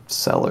be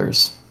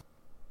sellers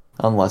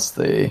unless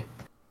they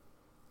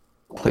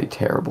play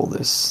terrible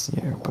this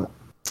year. But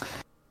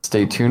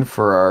stay tuned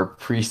for our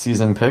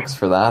preseason picks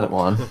for that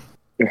one.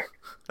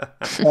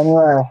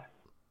 Anyway,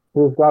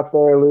 who's got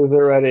their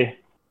loser ready?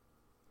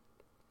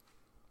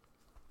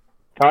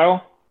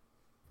 Kyle?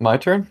 My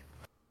turn?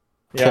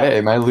 Yeah.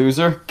 Okay, my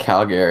loser,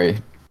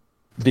 Calgary.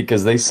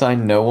 Because they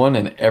signed no one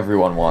and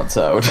everyone wants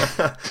out.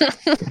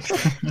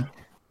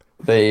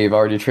 They've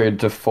already traded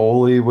to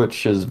Foley,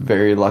 which is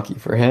very lucky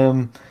for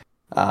him.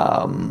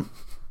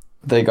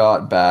 They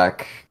got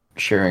back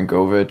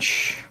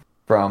Sharangovich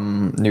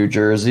from New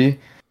Jersey,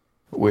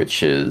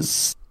 which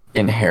is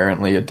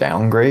inherently a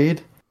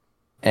downgrade.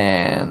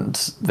 And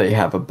they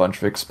have a bunch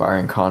of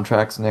expiring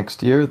contracts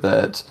next year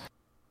that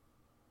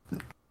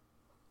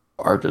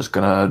are just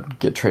going to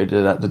get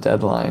traded at the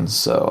deadline.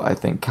 So I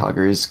think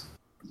Calgary's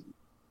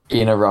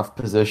in a rough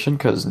position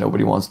because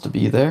nobody wants to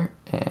be there.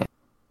 And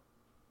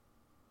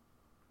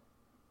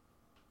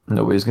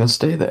nobody's going to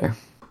stay there.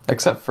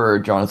 Except for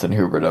Jonathan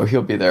Huberdeau.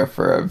 He'll be there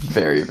for a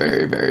very,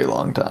 very, very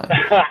long time.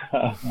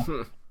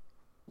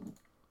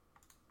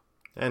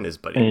 And his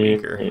buddy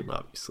Uyghur,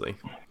 obviously.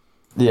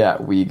 Yeah,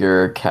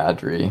 Uyghur,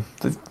 Kadri.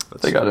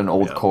 They got an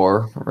old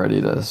core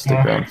ready to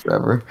stick around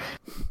forever.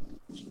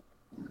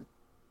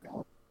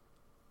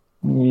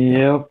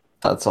 Yep.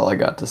 That's all I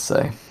got to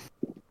say.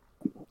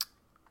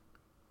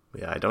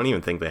 Yeah, I don't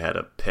even think they had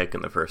a pick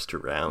in the first 2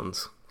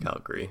 rounds,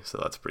 Calgary, so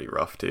that's pretty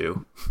rough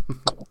too.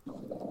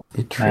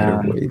 They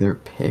traded away their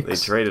picks. They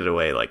traded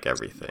away like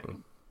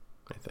everything,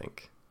 I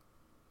think.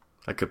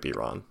 I could be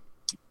wrong.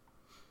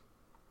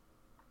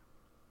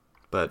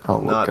 But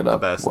I'll not look it the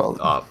up. best Well,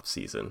 off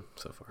season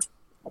so far.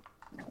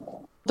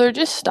 They're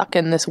just stuck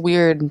in this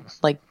weird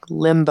like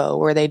limbo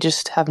where they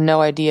just have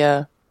no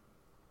idea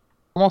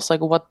almost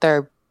like what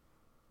their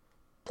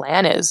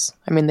plan is.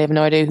 I mean, they have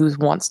no idea who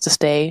wants to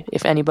stay,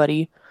 if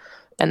anybody,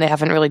 and they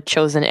haven't really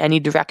chosen any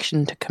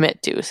direction to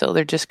commit to. So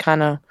they're just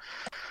kind of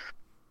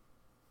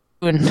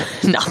doing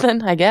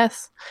nothing, I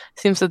guess.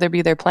 Seems that there'd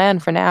be their plan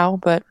for now,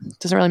 but it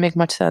doesn't really make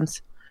much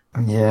sense.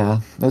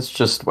 yeah, it's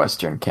just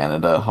Western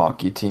Canada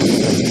hockey team.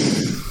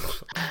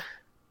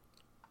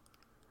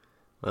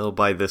 Well,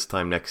 by this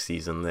time next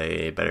season,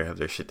 they better have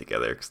their shit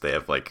together because they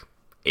have like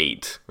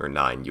 8 or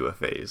 9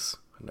 UFAs,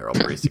 and they're all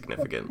pretty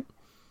significant.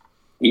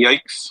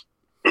 Yikes.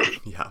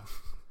 Yeah.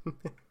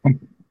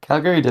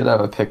 Calgary did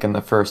have a pick in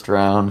the first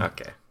round.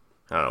 Okay.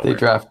 I don't know. They where-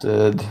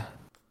 drafted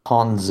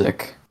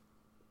Honzik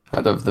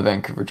out of the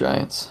Vancouver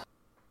Giants.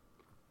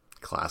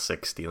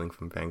 Classic stealing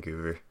from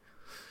Vancouver.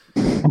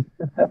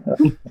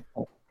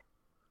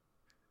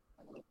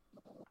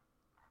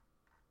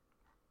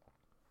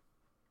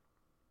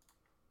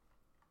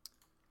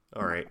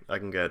 All right, I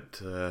can get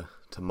to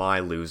my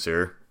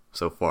loser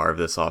so far of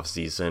this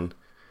offseason,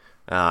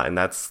 and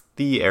that's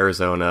the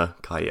Arizona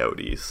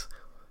Coyotes.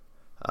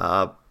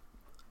 And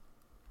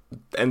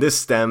this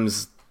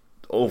stems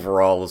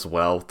overall as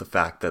well with the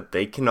fact that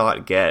they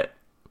cannot get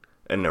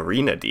an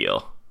arena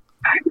deal.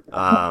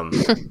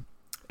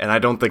 And I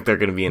don't think they're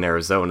going to be in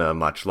Arizona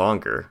much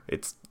longer.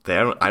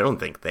 I don't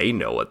think they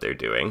know what they're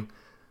doing.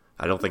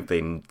 I don't think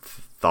they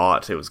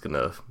thought it was going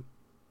to,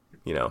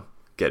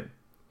 get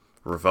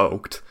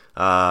revoked.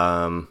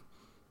 Now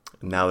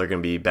they're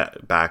going to be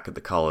back at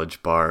the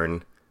College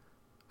Barn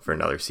for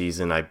another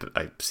season. I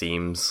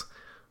seems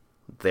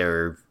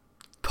they're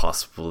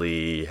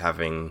possibly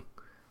having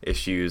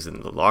issues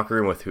in the locker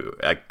room with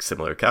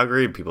similar to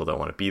Calgary. People don't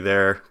want to be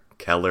there.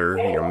 Keller,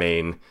 your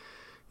main,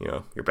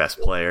 your best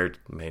player,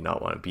 may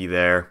not want to be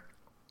there.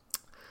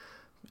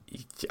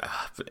 Yeah,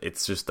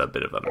 it's just a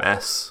bit of a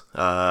mess.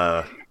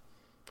 And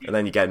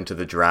then you get into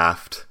the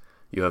draft.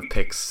 You have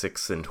picks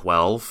 6 and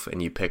 12,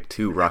 and you pick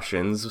 2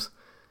 Russians,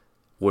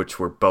 which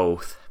were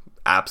both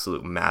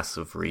absolute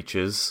massive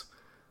reaches.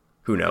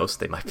 Who knows?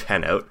 They might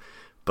pan out.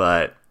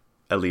 But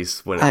at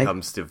least when it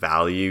comes to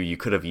value, you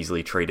could have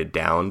easily traded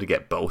down to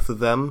get both of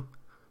them.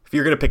 If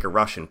you're going to pick a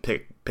Russian,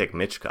 pick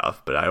Michkov,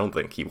 but I don't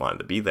think he wanted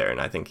to be there, and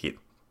I think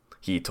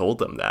he told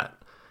them that.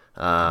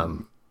 I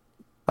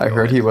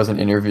heard he wasn't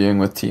interviewing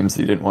with teams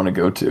he didn't want to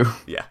go to.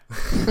 Yeah.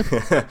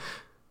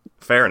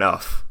 Fair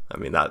enough. I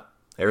mean, that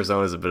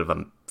Arizona's a bit of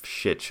a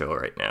shit show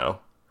right now,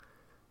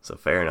 so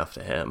fair enough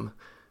to him.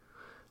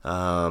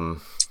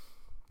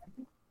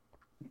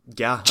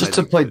 Yeah. Just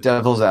to play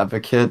devil's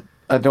advocate,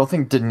 I don't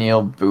think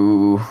Daniil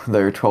Boo,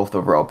 their 12th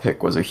overall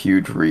pick, was a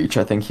huge reach.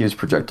 I think he was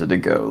projected to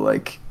go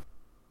like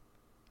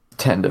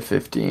 10 to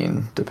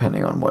 15,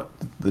 depending on what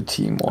the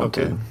team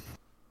wanted. Okay.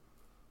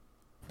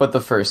 But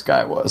the first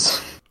guy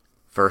was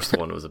First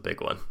one was a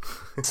big one.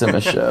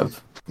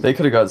 Simashev. They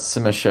could have got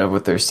Simashev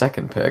with their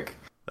second pick.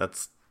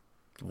 That's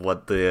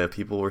what the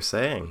people were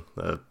saying.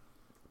 The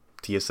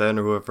TSN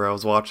or whoever I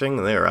was watching,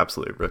 and they were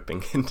absolutely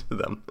ripping into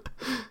them.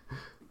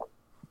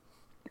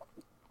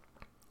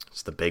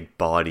 Just a big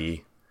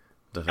body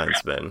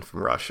defenseman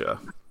from Russia.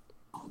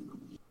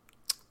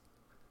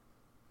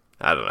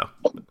 I don't know.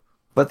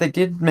 But they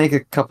did make a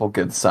couple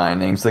good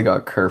signings. They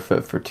got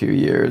Kerfoot for 2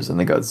 years, and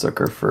they got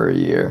Zucker for a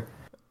year.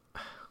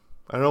 I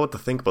don't know what to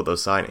think about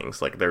those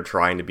signings. Like, they're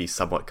trying to be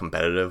somewhat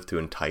competitive to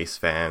entice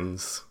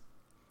fans.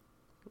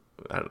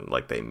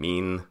 Like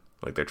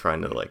they're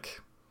trying to like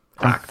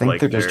I act think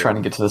like they're just trying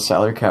to get to the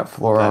salary cap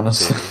floor, that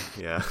honestly.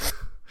 big. Yeah.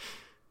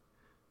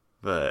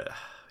 But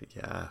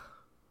yeah,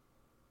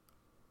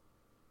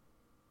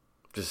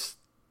 just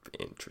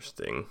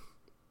interesting.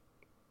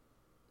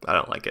 I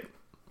don't like it.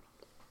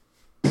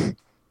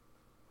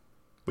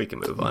 We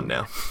can move on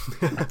now.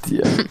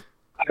 Yeah.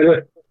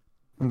 For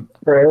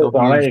They'll be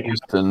in Arizona,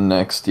 Houston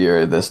next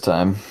year this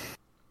time.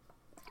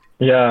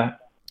 yeah.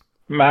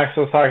 Max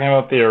was talking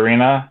about the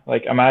arena.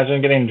 Like,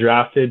 imagine getting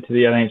drafted to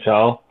the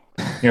NHL.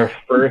 Your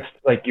first,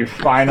 like, you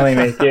finally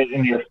make it,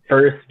 and your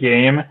first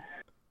game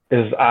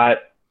is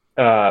at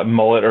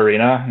Mullet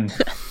Arena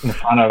in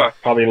front of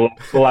probably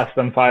less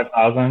than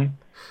 5,000.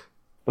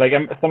 Like,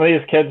 some of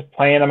these kids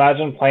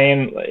imagine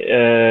playing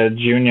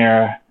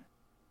junior,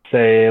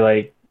 say,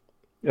 like,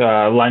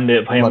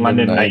 London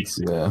Knights.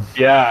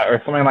 Yeah,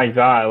 or something like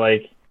that.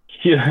 Like,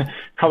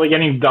 probably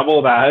getting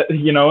double that,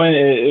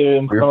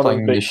 in We were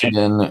playing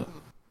Michigan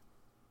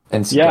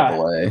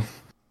NCAA. Yeah.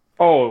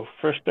 Oh,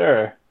 for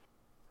sure.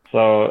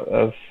 So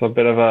that's a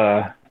bit of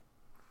a,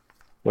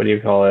 what do you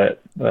call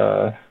it?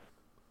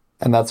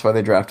 And that's why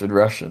they drafted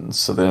Russians,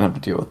 so they didn't have to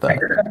deal with that.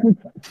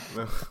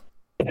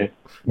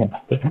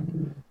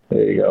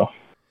 There you go.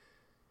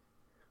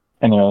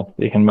 Anyway,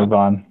 you can move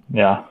on.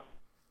 Yeah.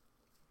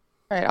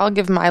 All right, I'll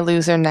give my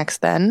loser next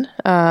then.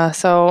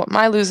 So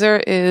my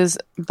loser is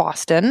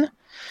Boston.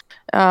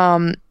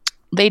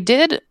 They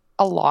did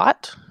a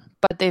lot,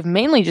 but they've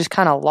mainly just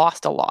kind of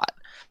lost a lot.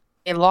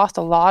 They lost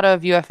a lot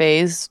of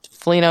UFAs.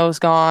 Foligno's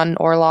gone,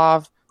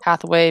 Orlov,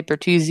 Hathaway,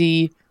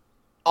 Bertuzzi,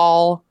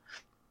 all.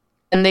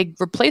 And they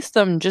replaced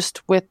them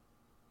just with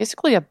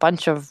basically a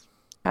bunch of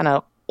kind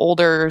of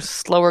older,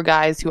 slower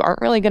guys who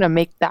aren't really going to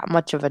make that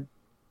much of an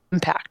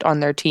impact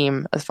on their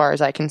team as far as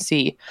I can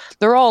see.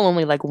 They're all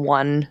only like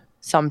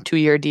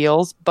 2-year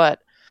deals, but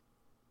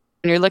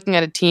when you're looking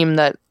at a team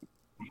that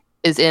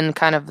is in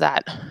kind of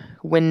that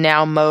win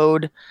now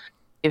mode,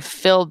 they've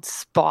filled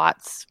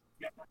spots,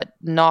 but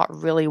not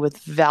really with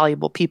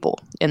valuable people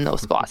in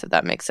those spots, if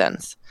that makes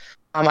sense.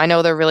 I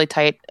know they're really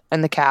tight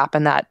in the cap,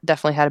 and that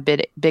definitely had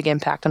a big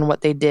impact on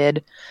what they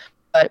did.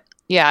 But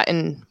yeah,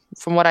 and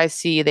from what I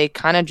see, they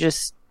kind of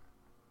just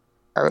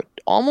are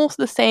almost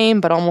the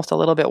same, but almost a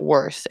little bit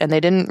worse. And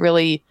they didn't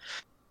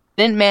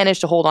manage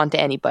to hold on to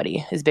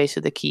anybody, is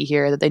basically the key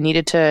here. That they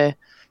needed to.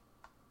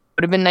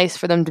 Would have been nice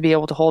for them to be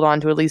able to hold on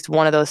to at least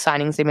one of those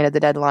signings they made at the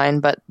deadline,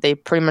 but they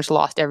pretty much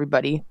lost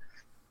everybody.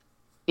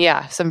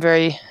 Yeah, some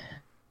very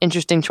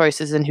interesting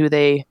choices in who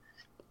they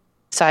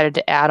decided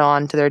to add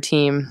on to their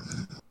team.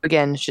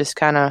 Again, it's just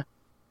kind of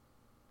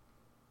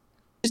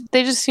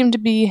they just seem to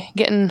be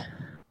getting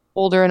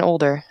older and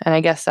older, and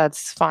I guess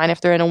that's fine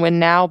if they're in a win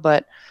now,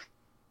 but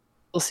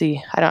we'll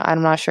see.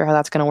 I'm not sure how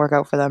that's going to work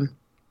out for them.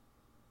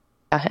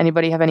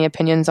 Anybody have any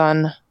opinions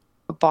on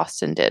what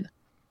Boston did?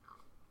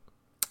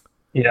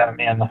 Yeah,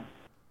 man.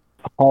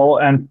 Paul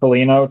and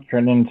Foligno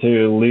turned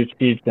into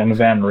Lucic and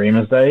Van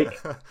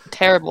Riemsdyk.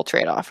 Terrible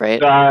trade-off, right?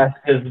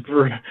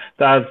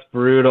 That's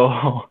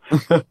brutal.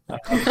 It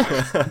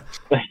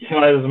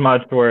was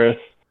much worse.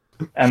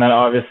 And then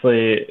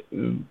obviously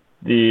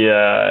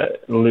the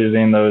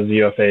losing those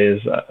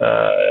UFAs,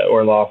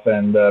 Orlov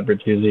and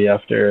Bertuzzi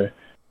after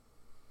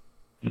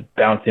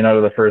bouncing out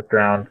of the first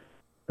round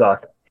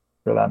sucked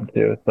for them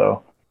too.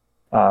 So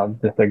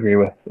disagree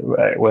with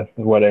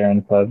what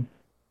Aaron said.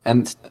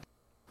 And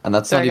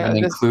that's not even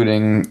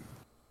including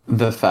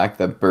the fact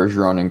that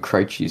Bergeron and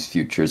Krejci's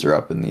futures are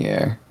up in the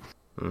air.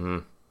 Mm-hmm.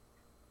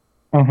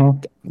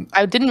 Mm-hmm.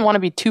 I didn't want to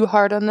be too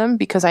hard on them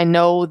because I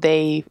know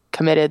they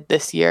committed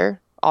this year.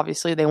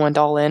 Obviously, they went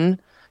all in.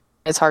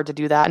 It's hard to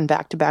do that in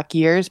back-to-back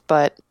years,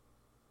 but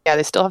yeah,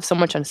 they still have so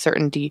much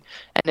uncertainty.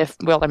 And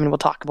we'll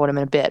talk about him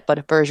in a bit, but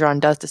if Bergeron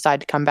does decide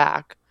to come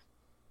back,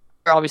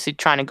 they're obviously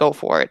trying to go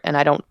for it, and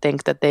I don't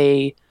think that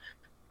they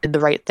did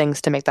the right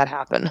things to make that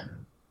happen.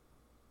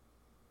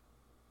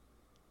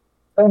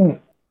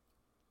 And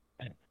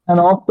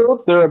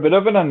also, they're a bit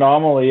of an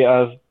anomaly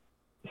as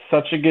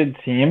such a good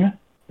team,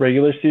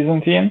 regular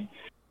season team,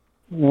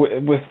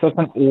 with such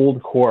an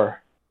old core.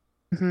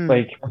 Mm-hmm.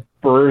 Like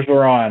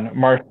Bergeron,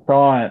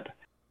 Marchand,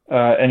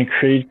 and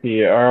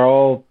Krejci are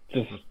all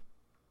just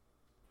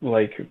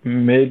like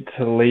mid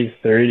to late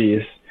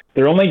 30s.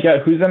 They're only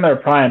who's in their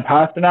prime.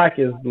 Pasternak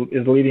is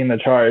leading the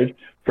charge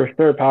for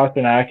sure.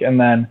 Pasternak, and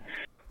then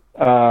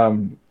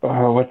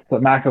what's the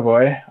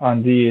McAvoy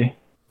on D.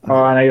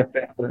 Oh, and I guess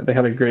they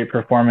had a great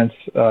performance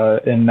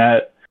in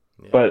net,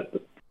 but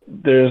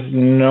there's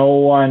no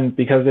one,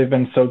 because they've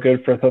been so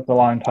good for such a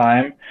long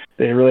time.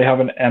 They really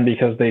haven't, and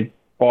because they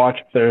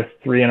botched their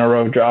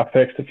 3-in-a-row draft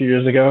picks a few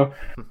years ago,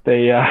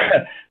 they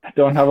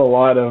don't have a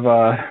lot of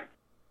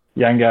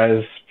young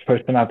guys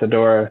pushing out the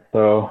door.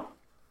 So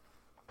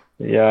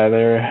yeah,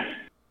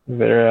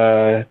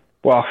 they're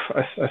Well,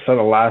 I said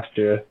it last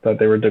year that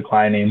they were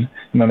declining,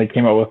 and then they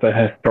came out with a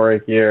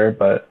historic year,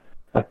 but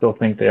I still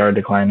think they are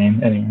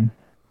declining anyway.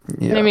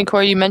 Yeah. I mean,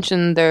 Corey, you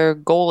mentioned their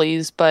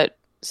goalies, but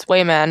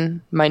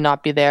Swayman might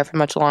not be there for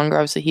much longer.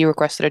 Obviously, he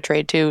requested a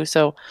trade too,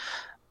 so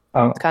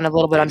it's kind of a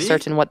little bit Did he?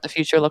 uncertain what the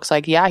future looks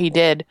like. Yeah, he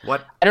did.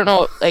 What? I don't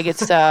know. Like,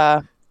 it's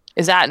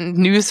is that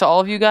news to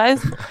all of you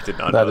guys? I did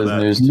not That know is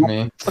that. news to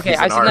me. Okay, He's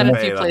I've an seen that in a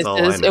RFA, few that's all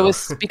I places. It know.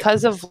 was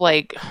because of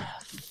like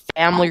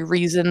family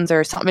reasons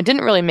or something. It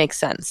didn't really make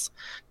sense,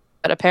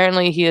 but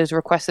apparently he has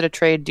requested a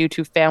trade due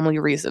to family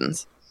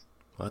reasons.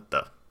 What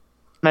the?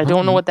 And I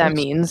don't know what that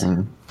means,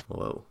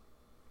 Whoa.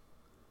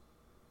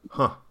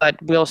 Huh. but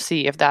we'll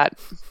see if that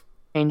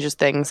changes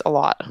things a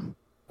lot.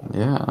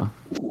 Yeah.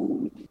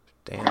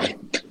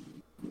 Damn.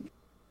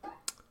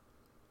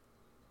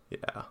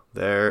 Yeah.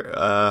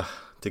 There,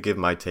 to give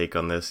my take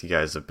on this, you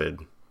guys have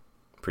been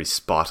pretty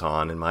spot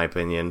on in my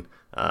opinion.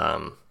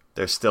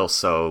 They're still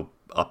so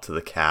up to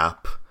the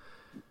cap.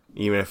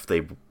 Even if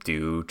they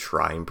do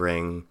try and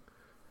bring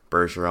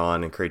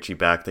Bergeron and Krejci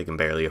back, they can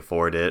barely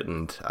afford it,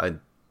 and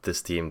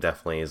this team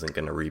definitely isn't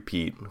going to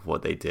repeat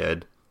what they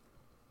did.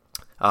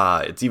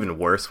 It's even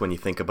worse when you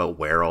think about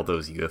where all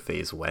those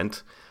UFAs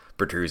went.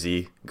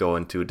 Bertuzzi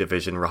going to a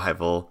division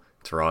rival,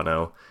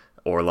 Toronto.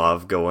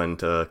 Orlov going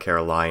to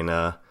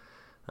Carolina.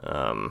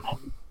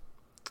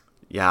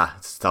 Yeah,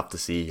 it's tough to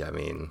see. I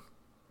mean,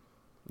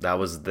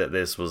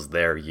 this was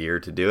their year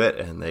to do it,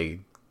 and they,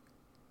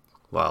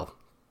 well,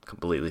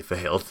 completely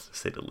failed, to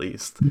say the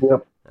least.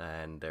 Yep.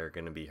 And they're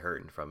going to be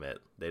hurting from it.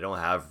 They don't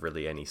have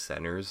really any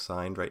centers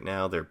signed right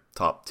now. Their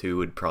top two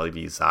would probably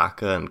be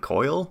Zaka and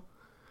Coyle.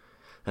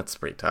 That's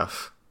pretty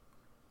tough.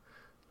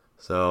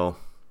 So,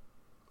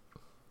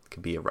 it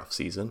could be a rough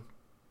season.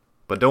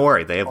 But don't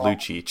worry, they have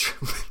Lucic.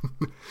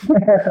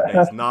 And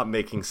he's not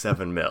making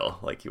 $7 million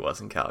like he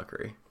was in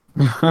Calgary.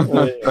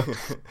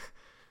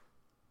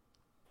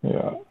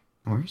 Yeah.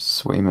 Where's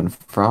Swayman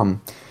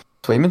from?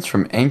 Swayman's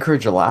from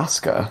Anchorage,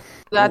 Alaska.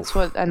 That's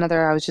what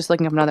I was just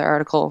looking up another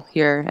article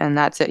here, and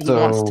that's it. He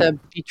wants to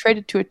be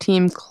traded to a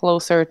team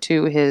closer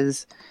to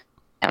his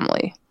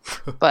family.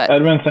 But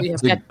Edmonton. we have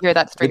yet to hear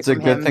that straight It's a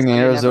from good him, thing so we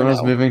never Arizona's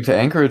know. moving to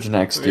Anchorage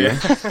next year.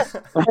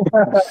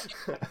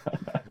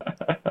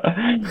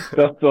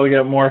 They'll still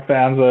get more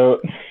fans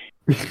out.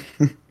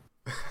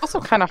 Also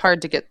kind of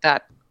hard to get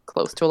that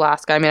close to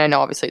Alaska. I mean, I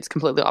know obviously it's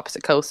completely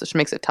opposite coast, which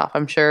makes it tough,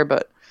 I'm sure,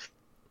 but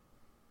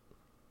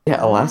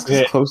Yeah, Alaska's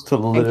Yeah. close to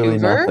literally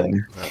Vancouver?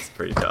 nothing. That's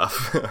pretty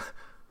tough.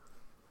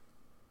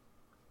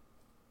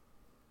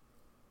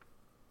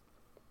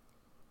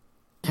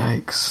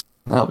 Yikes.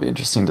 That'll be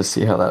interesting to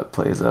see how that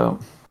plays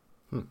out.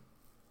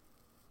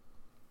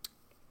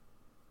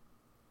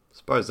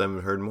 Surprised I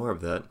haven't heard more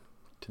of that.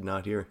 Did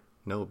not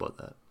know about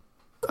that.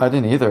 I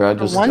didn't either. I for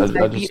just, once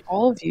I I just, beat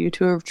all of you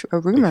to a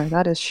rumor.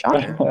 That is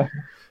shocking.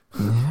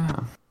 yeah.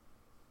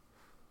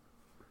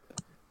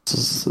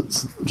 It's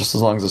just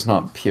as long as it's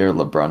not Pierre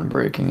LeBrun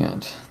breaking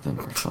it, then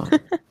we're fine.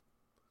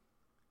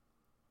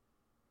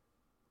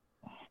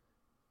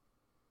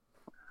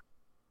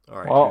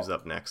 Alright, Well- who's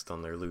up next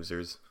on their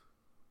losers?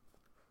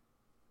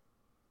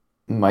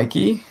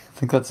 Mikey, I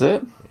think that's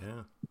it.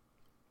 Yeah.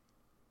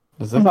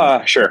 Is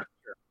it? Sure.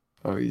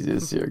 Oh, easy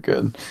this year.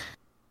 Good.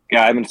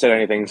 Yeah, I haven't said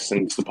anything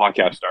since the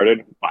podcast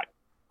started, but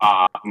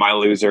my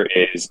loser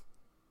is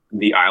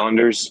the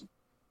Islanders.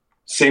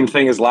 Same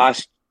thing as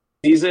last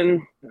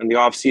season. In the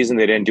offseason,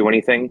 they didn't do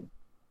anything.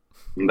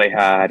 They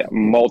had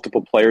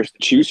multiple players to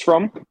choose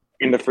from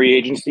in the free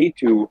agency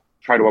to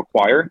try to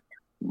acquire,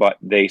 but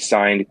they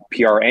signed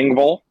Pierre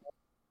Engvall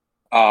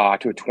to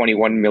a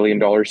 $21 million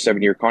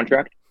 7-year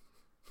contract.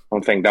 I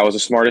don't think that was the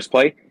smartest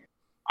play.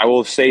 I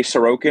will say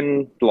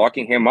Sorokin,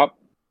 locking him up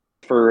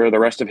for the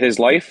rest of his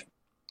life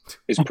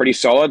is pretty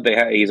solid.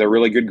 He's a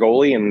really good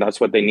goalie, and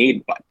that's what they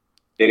need, but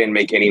they didn't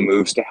make any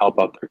moves to help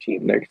out their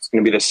team. It's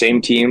going to be the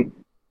same team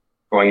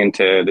going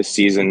into this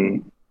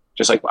season,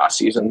 just like last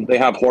season. They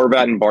have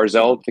Horvat and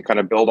Barzell to kind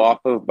of build off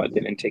of, but they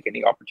didn't take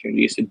any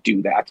opportunities to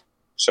do that.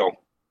 So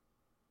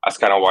that's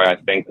kind of why I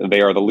think they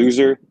are the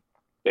loser.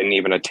 They didn't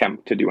even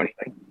attempt to do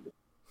anything.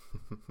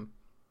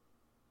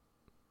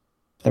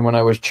 And when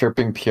I was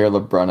chirping Pierre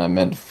LeBrun, I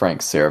meant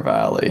Frank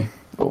Seravalli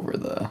over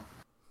the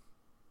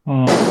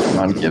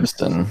Ron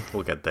Gibson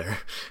We'll get there.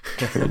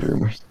 trade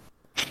rumors.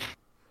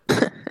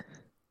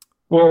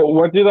 Well,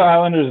 what do the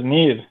Islanders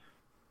need?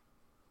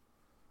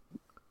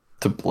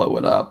 To blow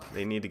it up.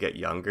 They need to get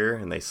younger,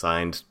 and they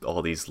signed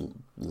all these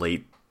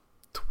late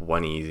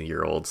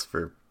 20-year-olds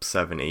for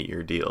 7-8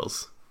 year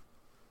deals.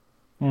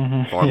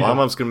 Mm-hmm.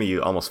 Varlamov's going to be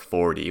almost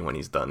 40 when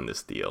he's done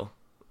this deal.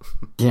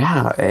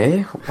 Yeah,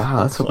 eh?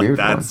 Wow, that's a Like, weird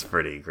that's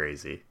pretty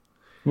crazy.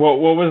 What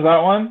was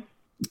that one?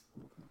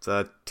 It's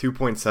a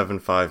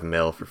 $2.75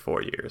 million for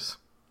 4 years.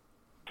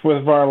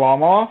 With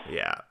Varlamov?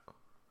 Yeah,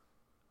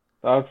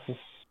 That's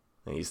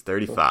and he's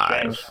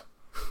 35.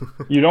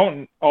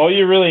 all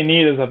you really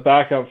need is a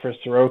backup for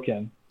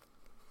Sorokin.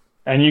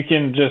 And you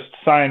can just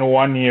sign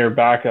 1-year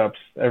backups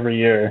every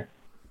year.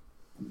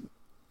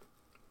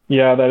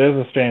 Yeah, that is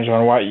a strange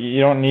one. Why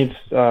you don't need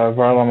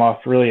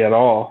Varlamov really at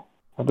all.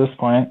 at this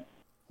point.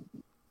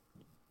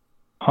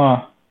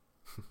 Huh.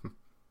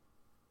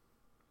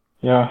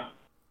 Yeah.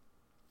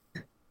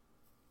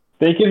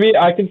 They could be.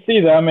 I could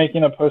see them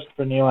making a push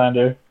for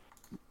Nylander.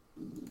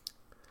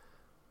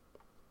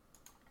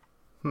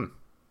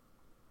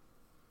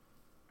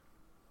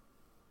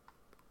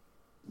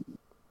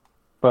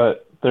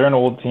 But they're an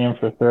old team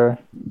for sure.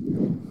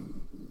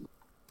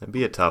 It'd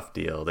be a tough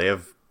deal.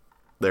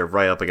 They're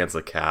right up against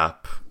the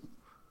cap.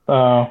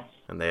 Oh.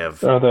 And they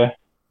have. Are they?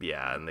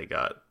 Yeah, and they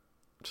got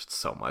just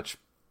so much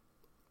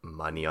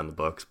money on the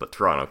books, but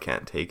Toronto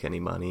can't take any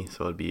money,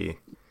 so it'd be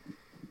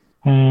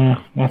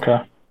Okay.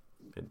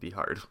 it'd be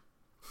hard.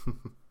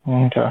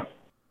 Okay.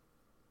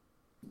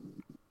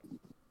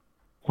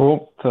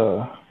 Well,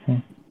 The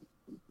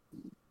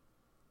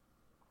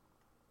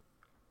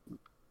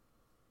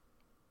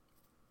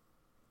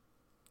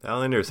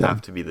Islanders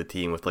have to be the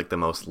team with like the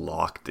most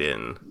locked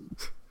in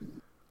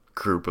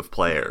group of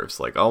players.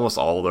 Like almost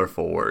all their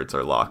forwards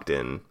are locked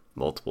in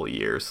multiple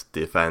years.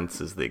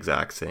 Defense is the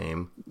exact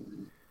same.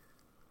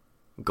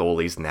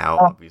 Goalies now,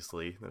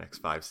 obviously, the next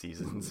 5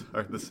 seasons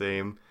are the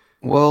same.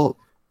 Well,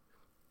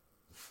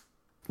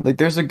 like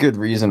there's a good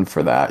reason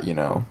for that, you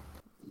know.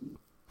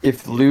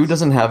 If Lou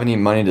doesn't have any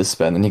money to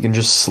spend, then he can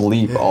just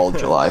sleep all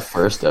July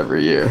 1st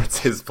every year. It's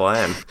his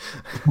plan.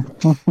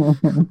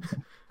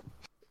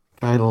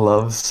 I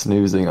love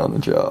snoozing on the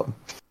job.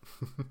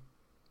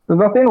 there's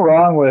nothing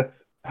wrong with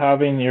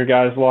having your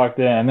guys locked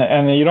in,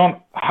 and you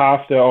don't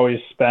have to always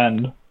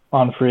spend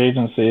on free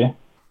agency.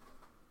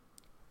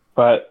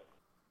 But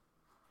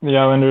the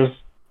Islanders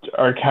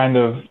are kind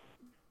of.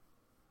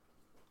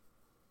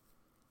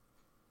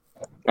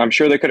 I'm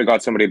sure they could have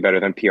got somebody better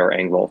than Pierre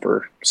Engvall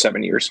for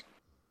 7 years.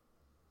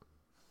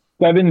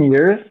 7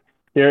 years?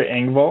 Pierre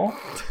Engvall?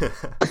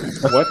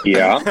 What?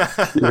 Yeah,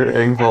 Your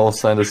Engvall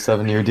signed a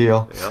 7-year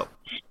deal. Yep.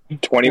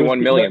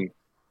 21 million.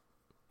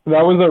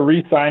 That was a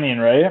re-signing,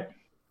 right?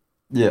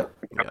 Yeah.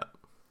 Yeah.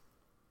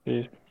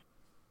 Jeez.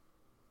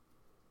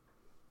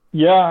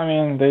 Yeah, I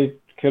mean, they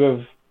could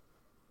have.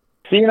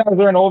 Seeing as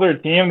they're an older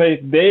team,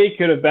 they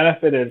could have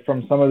benefited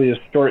from some of these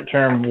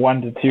short-term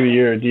 1 to 2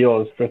 year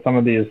deals for some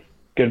of these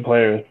good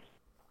players.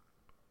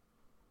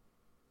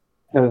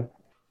 Because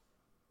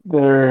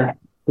they're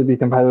to be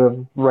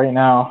competitive right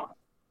now.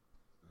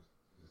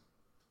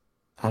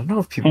 I don't know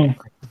if people...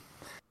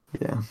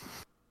 Yeah.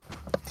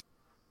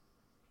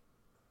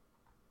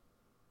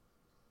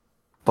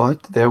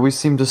 But they always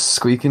seem to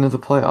squeak into the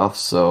playoffs,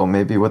 so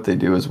maybe what they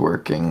do is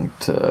working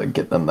to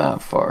get them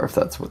that far, if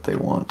that's what they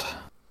want.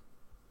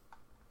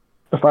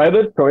 If I had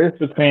a choice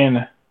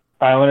between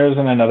Islanders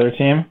and another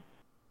team,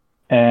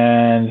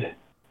 and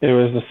it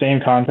was the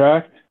same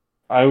contract,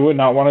 I would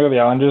not want to go to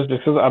the Islanders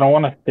because I don't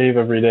want to save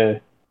every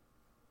day.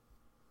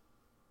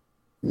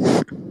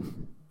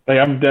 Like,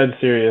 I'm dead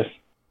serious.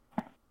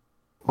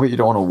 Wait, you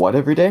don't want to what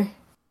every day?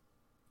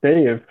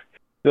 Save.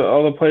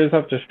 All the players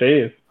have to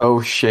shave. Oh,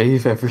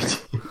 shave every day.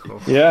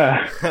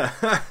 Yeah.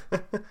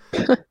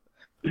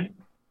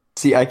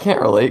 See, I can't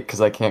relate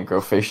because I can't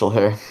grow facial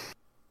hair.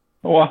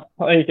 Well,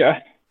 like,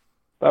 that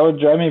would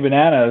drive me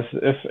bananas.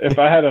 If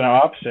I had an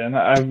option,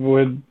 I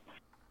would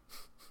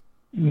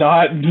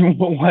not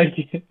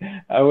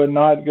I would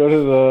not go to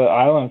the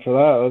island for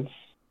that.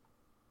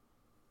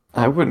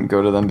 I wouldn't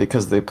go to them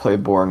because they play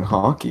boring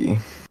hockey.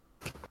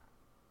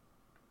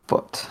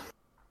 But...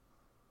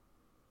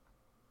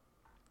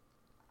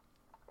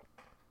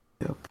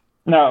 Yep.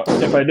 Now,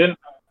 if I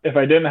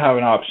didn't have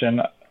an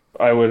option,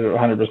 I would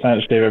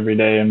 100% shave every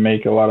day and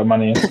make a lot of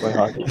money and play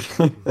hockey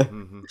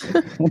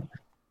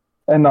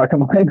and not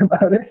complain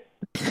about it.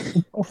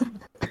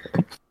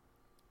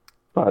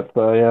 But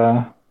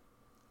yeah.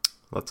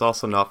 Let's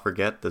also not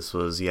forget this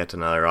was yet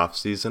another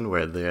offseason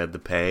where they had to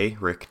pay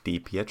Rick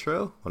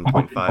DiPietro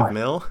 1.5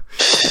 mil.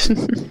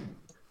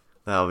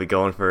 That'll be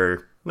going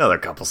for another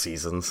couple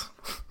seasons.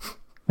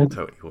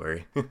 Don't you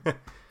worry.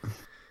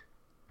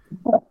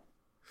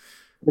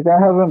 The guy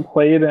hasn't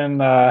played in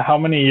how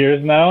many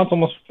years now? It's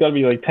almost got to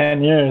be like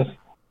 10 years.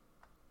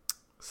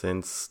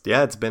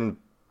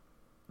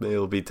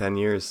 It'll be 10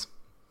 years.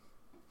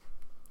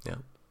 Yeah.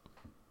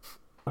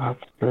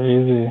 That's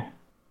crazy.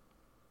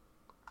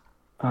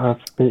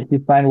 He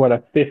signed, what,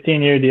 a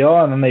 15-year deal,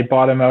 and then they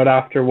bought him out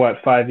after,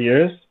 what, 5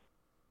 years?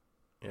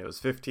 Yeah, it was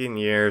 15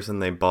 years,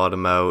 and they bought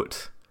him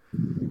out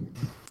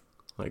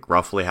like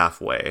roughly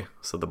halfway.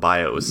 So the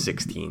buyout was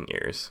 16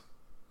 years.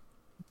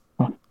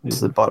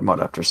 So they bought him out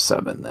after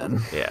 7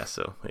 then. Yeah,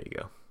 so there you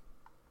go.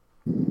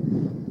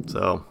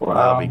 So Wow.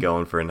 that'll be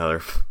going for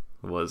another,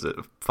 was it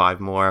 5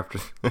 more after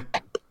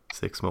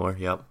 6 more?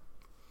 Yep.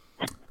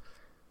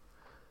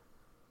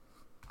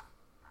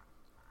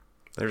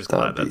 They're just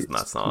glad that's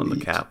not on the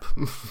cap.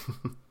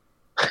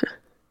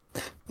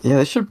 Yeah,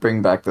 they should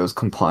bring back those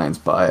compliance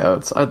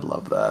buyouts. I'd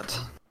love that.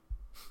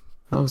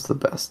 That was the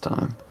best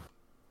time.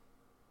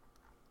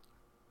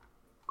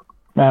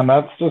 Man,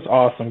 that's just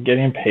awesome.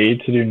 Getting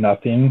paid to do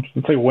nothing.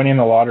 It's like winning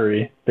the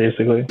lottery,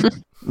 basically.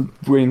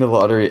 Winning the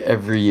lottery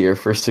every year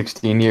for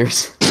 16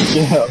 years.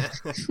 Yeah.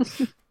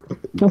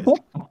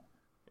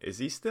 Is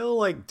he still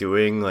like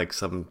doing like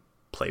some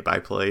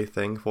play-by-play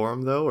thing for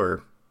him though,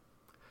 or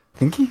I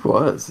think he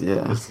was,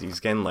 yeah.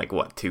 he's getting like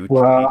what, two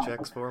Well-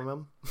 paychecks for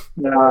him?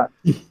 Yeah.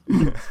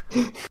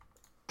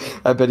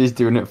 I bet he's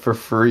doing it for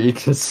free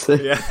because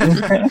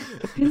Yeah.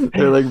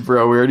 they're like,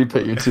 bro, we already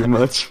pay you too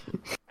much.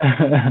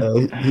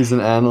 He's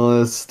an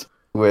analyst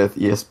with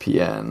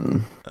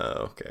ESPN.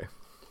 Oh, okay.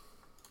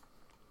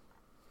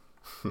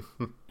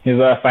 He's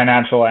a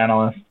financial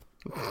analyst.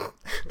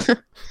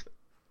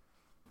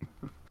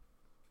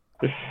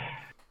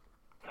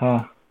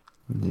 Huh.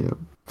 Yep.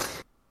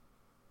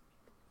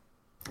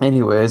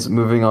 Anyways,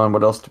 moving on.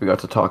 What else do we got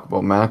to talk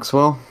about,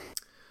 Maxwell?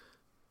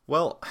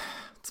 Well,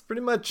 it's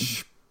pretty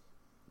much.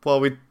 Well,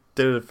 we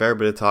did a fair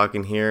bit of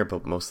talking here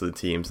about most of the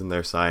teams and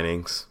their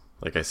signings.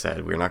 Like I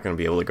said, we're not going to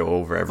be able to go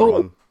over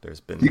everyone.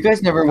 There's been. You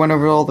guys never went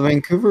over all the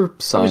Vancouver I was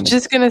signings.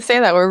 just gonna say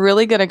that we're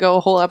really gonna go a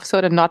whole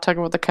episode and not talk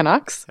about the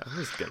Canucks. I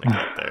was going to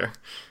get there.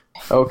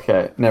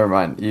 Okay, never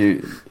mind.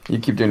 You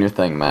keep doing your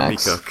thing, Me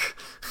Max. cook.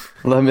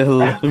 Let me.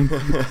 We'll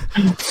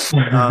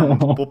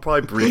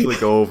probably briefly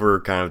go over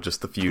kind of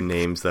just a few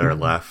names that are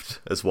left,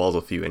 as well as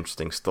a few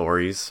interesting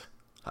stories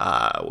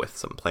with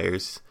some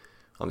players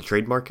on the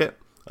trade market.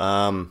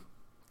 Not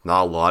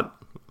a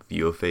lot of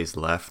UFAs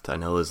left. I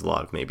know there's a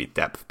lot of maybe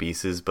depth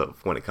pieces,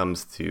 but when it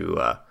comes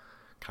to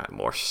kind of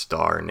more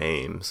star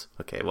names,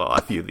 okay, well,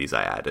 a few of these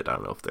I added. I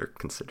don't know if they're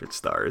considered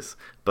stars,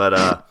 but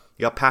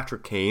you got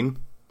Patrick Kane.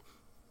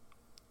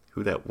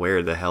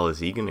 Where the hell is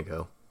he gonna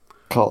go?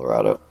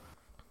 Colorado.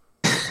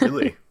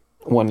 Really?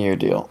 1 year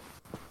deal.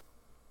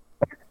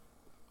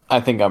 I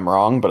think I'm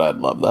wrong, but I'd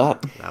love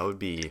that. That would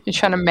be. You're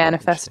trying to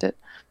manifest it.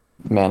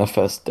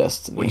 Manifest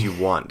destiny. Would you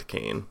want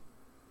Kane?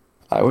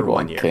 I would for 1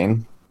 want year?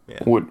 Kane.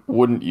 Yeah.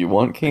 Wouldn't you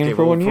want Kane Okay,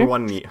 for well, 1 year? For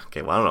 1 year.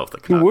 Okay, well, I don't know if the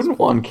Who Canucks. wouldn't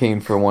want Kane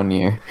for 1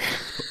 year?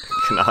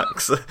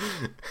 Canucks.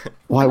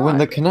 Why wouldn't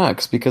the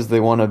Canucks? Because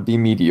they want to be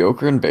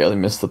mediocre and barely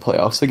miss the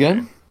playoffs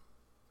again?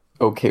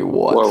 Okay,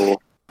 what?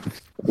 Whoa.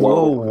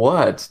 Whoa,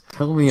 what?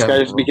 Tell me This guy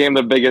I'm just became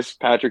the biggest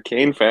Patrick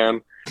Kane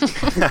fan.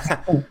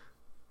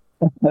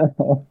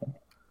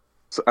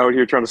 So out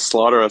here trying to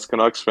slaughter us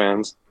Canucks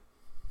fans.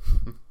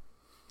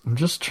 I'm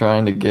just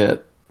trying to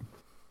get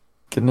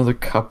another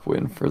cup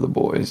win for the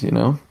boys, you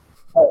know?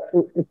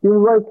 It seems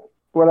like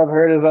what I've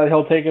heard is that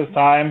he'll take his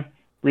time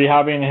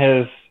rehabbing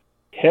his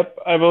hip,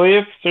 I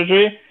believe,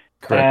 surgery,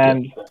 Correct.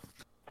 and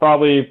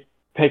probably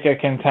pick a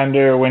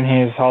contender when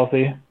he's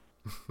healthy.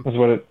 Is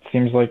what it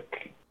seems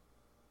like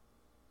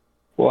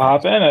will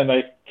happen, and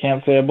I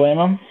can't say I blame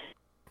him.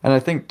 And I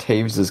think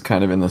Taves is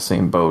kind of in the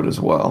same boat as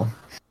well.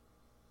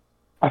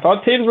 I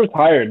thought Taves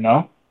retired,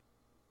 no?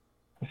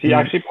 Is he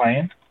actually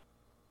playing?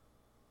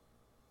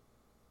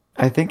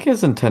 I think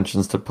his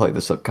intention's to play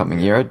this upcoming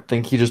year. I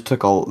think he just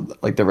took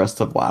the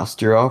rest of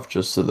last year off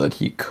just so that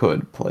he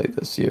could play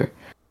this year.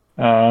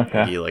 Oh,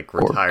 okay. He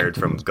retired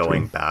from continues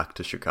going to. back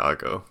to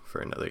Chicago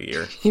for another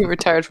year. He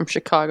retired from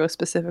Chicago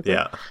specifically.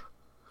 Yeah.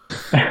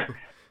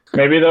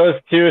 Maybe those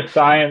two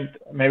signed.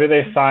 Maybe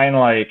they sign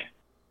like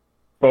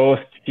both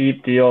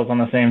cheap deals on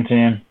the same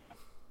team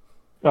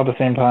at the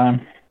same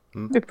time.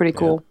 It'd be pretty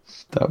cool.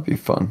 That would be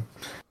fun.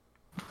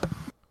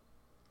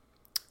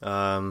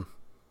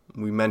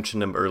 We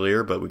mentioned him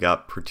earlier, but we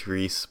got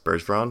Patrice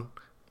Bergeron,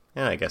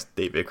 and I guess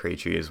David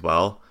Krejci as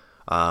well.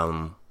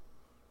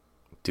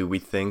 Do we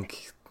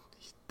think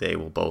they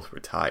will both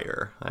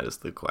retire? That is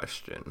the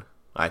question.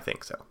 I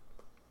think so.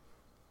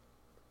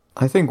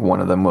 I think one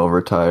of them will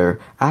retire.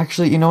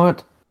 Actually, you know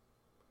what?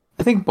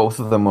 I think both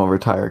of them will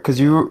retire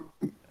because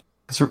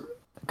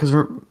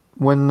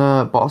when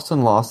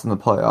Boston lost in the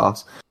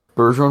playoffs,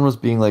 Bergeron was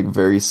being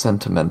very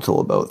sentimental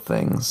about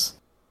things.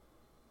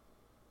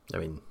 I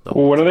mean,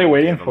 What are they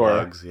waiting give him for?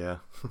 hugs, yeah.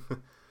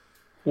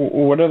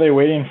 What are they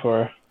waiting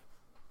for?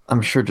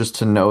 I'm sure just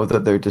to know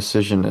that their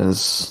decision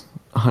is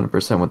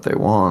 100% what they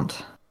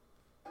want.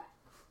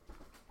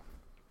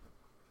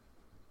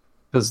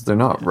 Because they're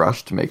not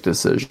rushed to make a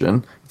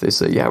decision. If they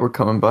say, yeah, we're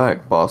coming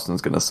back,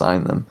 Boston's going to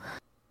sign them.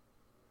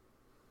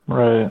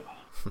 Right.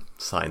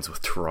 Signs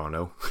with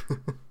Toronto.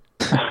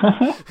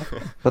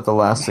 But the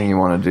last thing you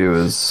want to do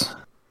is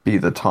be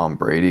the Tom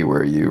Brady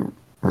where you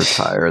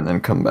retire and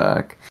then come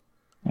back.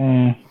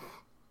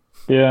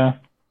 Yeah.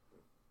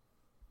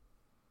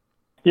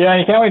 Yeah,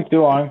 you can't wait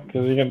too long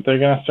because they're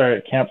gonna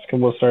start camps.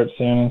 Will start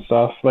soon and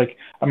stuff. Like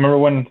I remember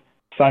when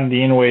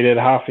Sundin waited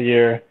half a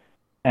year,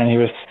 and he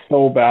was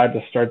so bad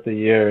to start the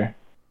year,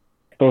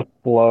 so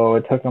slow.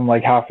 It took him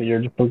half a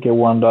year just to get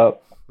warmed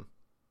up.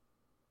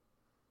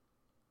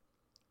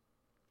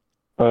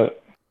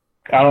 But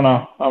I don't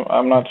know.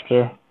 I'm not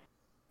sure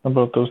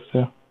about those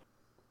two.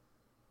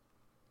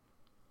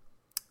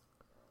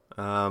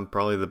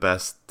 Probably the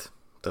best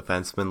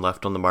defenseman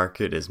left on the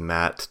market is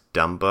Matt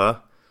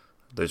Dumba.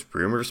 There's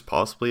rumors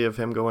possibly of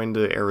him going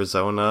to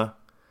Arizona.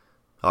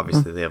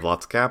 Obviously, they have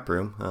lots of cap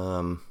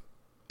room.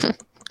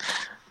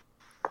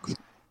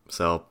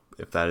 So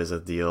if that is a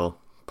deal,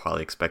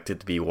 probably expect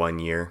it to be 1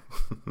 year.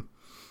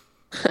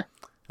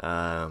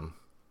 And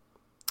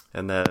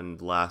then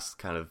last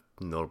kind of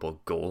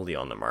notable goalie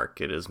on the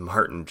market is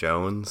Martin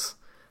Jones.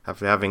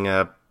 After having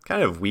a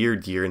kind of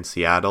weird year in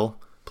Seattle,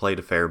 played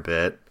a fair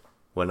bit,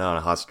 went on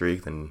a hot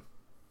streak, then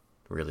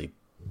really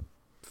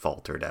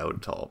faltered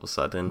out all of a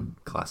sudden.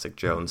 Classic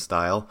Jones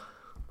style.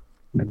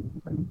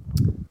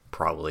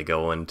 Probably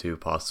going to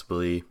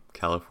possibly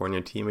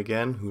California team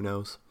again. Who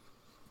knows?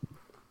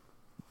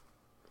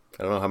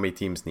 I don't know how many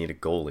teams need a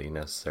goalie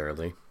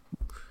necessarily.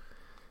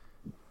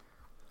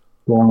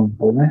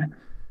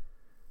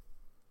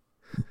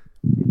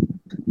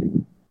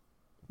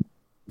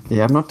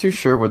 Yeah, I'm not too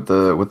sure with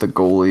the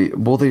goalie.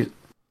 Well, the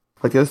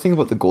other thing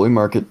about the goalie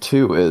market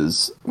too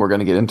is we're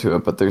gonna get into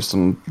it, but there's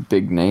some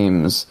big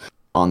names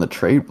on the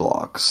trade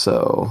block.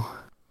 So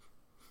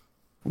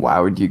why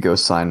would you go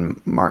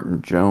sign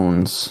Martin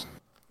Jones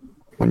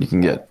when you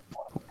can get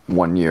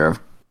 1 year of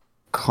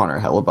Connor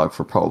Hellebuck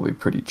for probably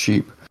pretty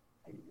cheap,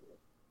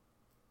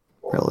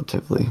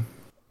 relatively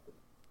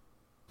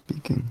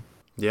speaking?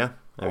 Yeah,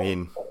 I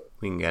mean,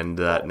 we can get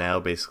into that now,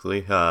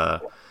 basically. There's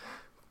a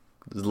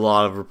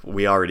lot of,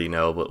 we already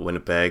know, but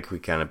Winnipeg, we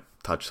kind of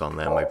touched on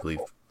them, I believe,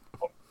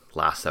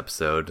 last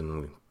episode,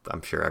 and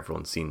I'm sure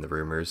everyone's seen the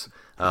rumors.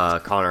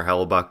 Connor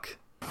Hellebuck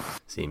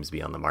seems to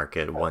be on the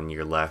market, 1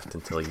 year left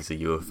until he's a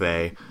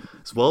UFA,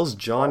 as well as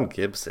John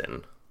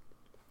Gibson,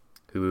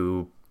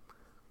 who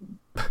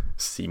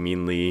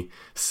seemingly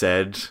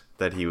said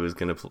that he was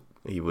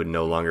he would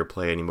no longer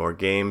play any more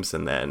games,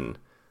 and then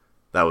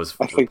that was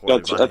I think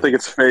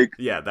it's fake.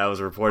 Yeah, that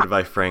was reported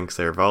by Frank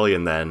Saravalli,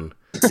 and then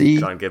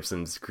John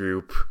Gibson's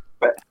group.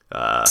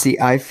 See,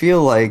 I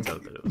feel like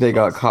they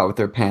got caught with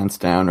their pants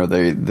down, or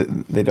they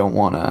don't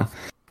want to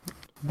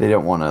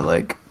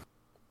like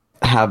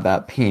have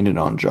that painted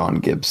on John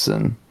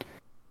Gibson.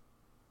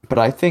 But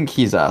I think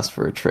he's asked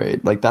for a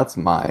trade. Like, that's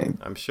my...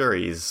 I'm sure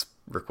he's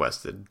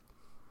requested.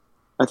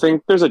 I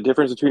think there's a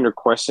difference between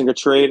requesting a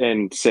trade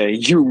and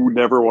saying you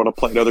never want to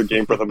play another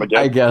game for them again.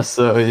 I guess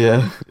so,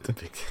 yeah.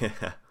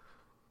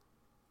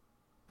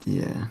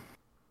 Yeah.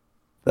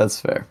 That's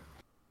fair.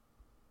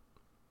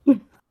 Be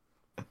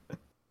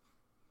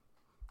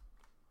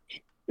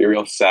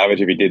real savage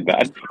if he did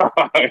that.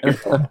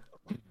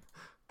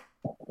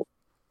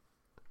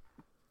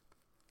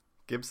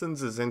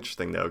 Gibson's is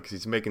interesting though, because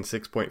he's making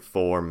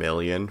 $6.4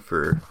 million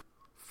for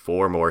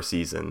 4 more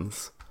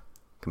seasons,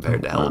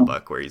 compared to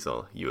Hellebuck, where he's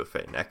a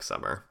UFA next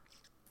summer.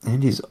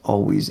 And he's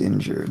always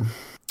injured.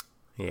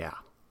 Yeah,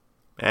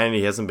 and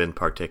he hasn't been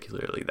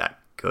particularly that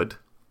good.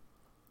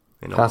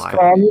 Past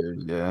couple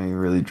years, yeah, he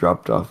really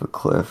dropped off a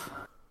cliff.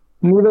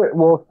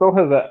 So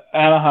has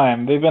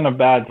Anaheim. They've been a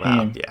bad team.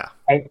 Well, yeah.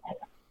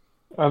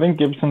 I think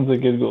Gibson's a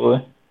good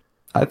goalie.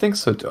 I think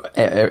so too.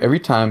 Every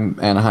time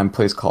Anaheim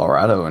plays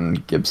Colorado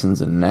and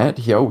Gibson's in net,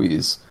 he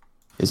always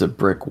is a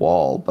brick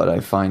wall. But I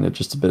find it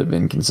just a bit of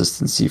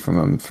inconsistency from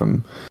him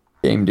from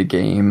game to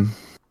game,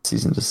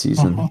 season to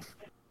season.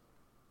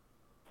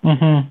 But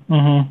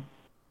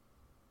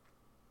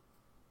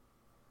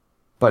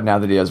now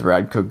that he has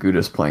Radko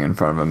Gudas playing in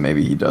front of him,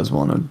 maybe he does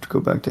want to go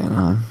back to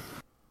Anaheim.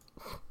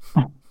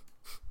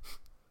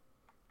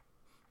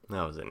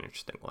 That was an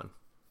interesting one.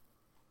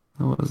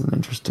 That was an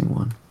interesting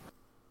one.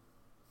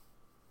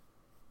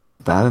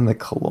 That and the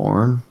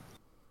Killorn.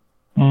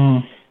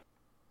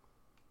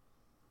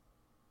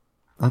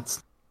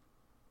 That's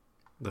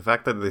the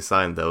fact that they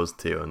signed those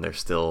two and they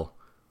still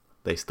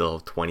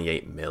have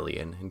 $28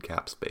 million in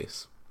cap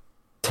space.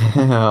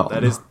 Damn.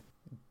 That is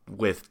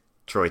with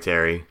Troy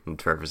Terry and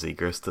Trevor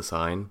Zegras to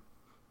sign,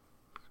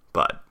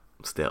 but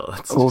still,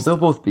 that's they'll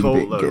both be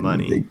getting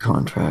money. Big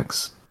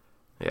contracts.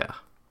 Yeah.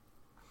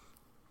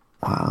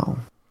 Wow.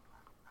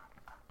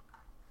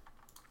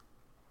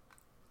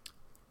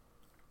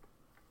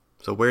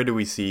 So where do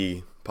we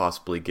see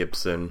possibly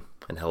Gibson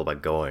and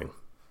Hellebuck going?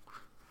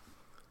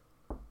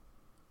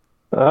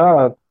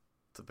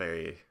 It's a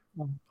very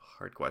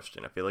hard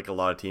question. I feel like a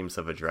lot of teams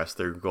have addressed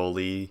their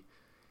goalie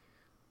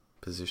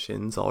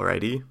positions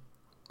already.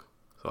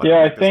 So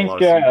I think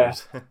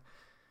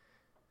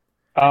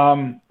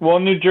well,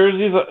 New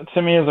Jersey's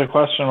to me is a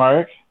question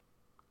mark.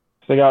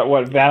 They got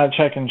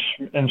Vanacek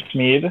and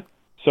Schmid.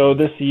 So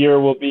this year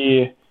will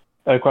be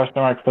a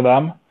question mark for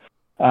them.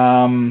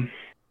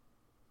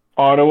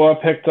 Ottawa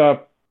picked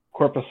up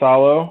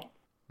Korpisalo,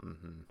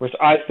 which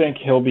I think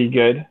he'll be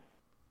good.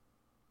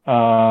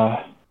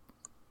 LA,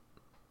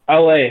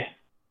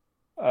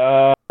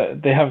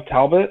 they have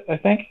Talbot, I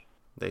think.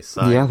 They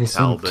signed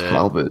signed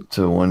Talbot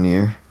to 1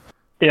 year.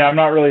 Yeah, I'm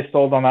not really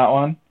sold on that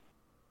one.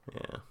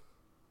 Yeah.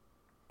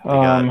 They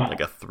got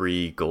like a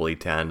 3 goalie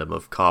tandem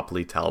of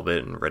Copley,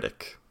 Talbot, and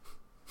Riddick.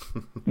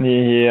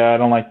 Yeah, I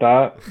don't like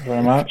that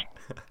very much.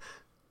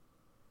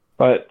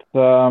 But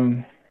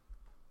hard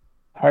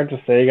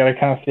to say. You got to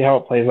kind of see how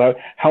it plays out.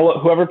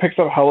 Whoever picks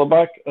up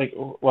Hellebuck,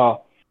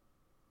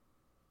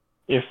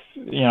 if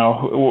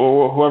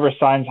whoever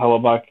signs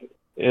Hellebuck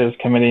is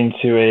committing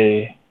to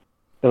a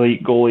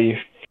elite goalie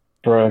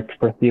for a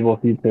foreseeable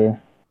future.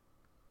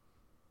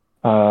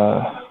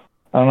 I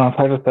don't know. It's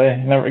hard to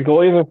say.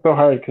 Goalies are so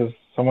hard because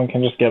someone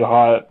can just get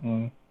hot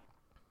and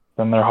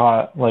then they're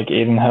hot, like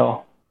Aiden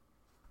Hill.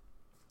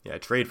 Yeah,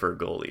 trade for a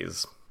goalie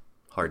is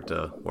hard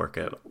to work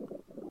out.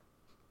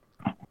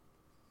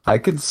 I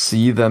could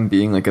see them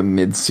being like a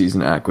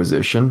mid-season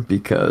acquisition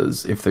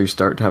because if they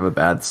start to have a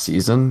bad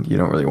season, you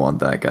don't really want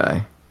that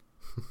guy.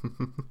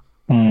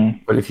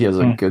 But if he has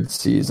a good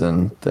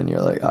season, then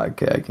you're like,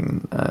 okay,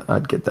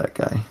 I'd get that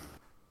guy.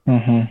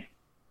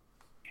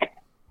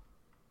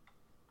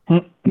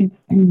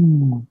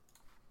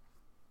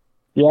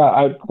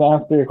 Yeah, to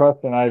answer your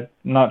question, I'm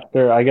not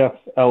sure. I guess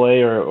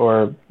LA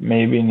or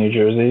maybe New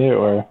Jersey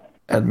or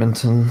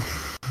Edmonton.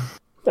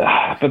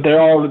 but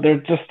they're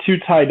just too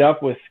tied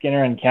up with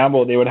Skinner and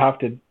Campbell. They would have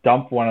to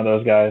dump one of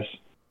those guys.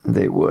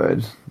 They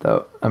would.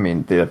 Though, I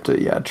mean, they'd have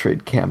to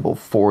trade Campbell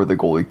for the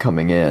goalie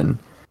coming in.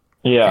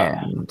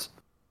 Yeah. And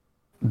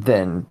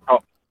then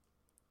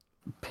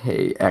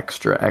pay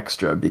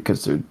extra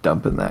because they're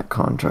dumping that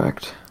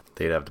contract.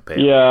 They'd have to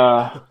pay.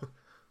 Yeah.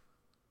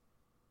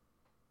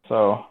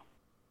 So,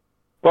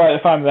 but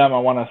if I'm them, I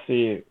want to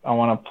see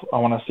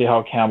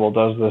how Campbell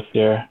does this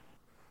year.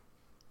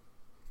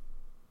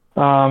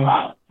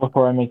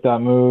 Before I make that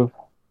move.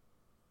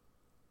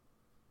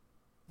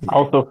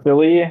 Also,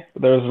 Philly.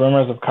 There's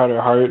rumors of Carter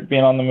Hart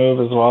being on the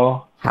move as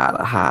well.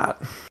 Hot.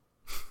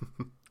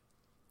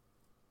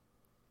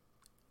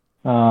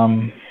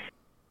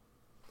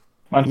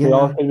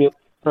 Montreal could be looking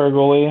for a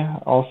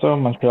goalie. Also,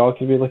 Montreal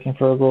could be looking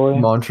for a goalie.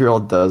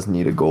 Montreal does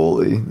need a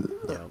goalie.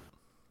 Yeah.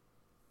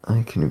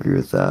 I can agree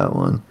with that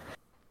one.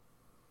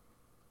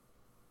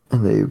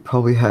 And they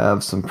probably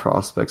have some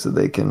prospects that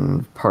they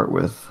can part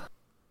with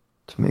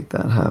to make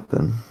that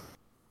happen.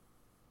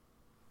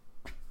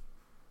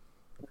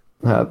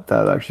 That'd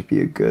actually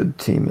be a good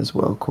team as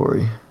well,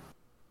 Corey.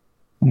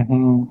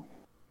 Mm-hmm.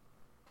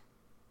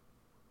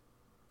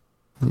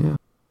 Yeah.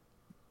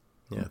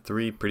 Yeah,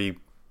 3 pretty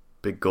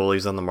big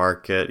goalies on the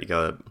market. You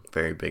got a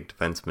very big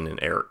defenseman in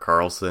Erik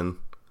Karlsson.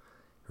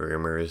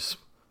 Rumors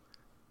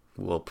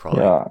will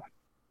probably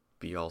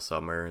be all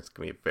summer. It's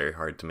going to be very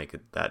hard to make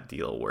that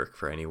deal work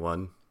for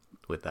anyone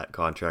with that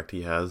contract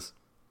he has.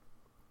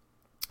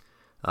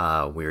 We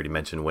already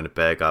mentioned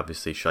Winnipeg.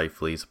 Obviously,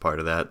 Scheifele's a part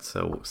of that,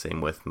 so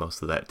same with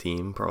most of that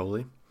team,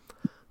 probably.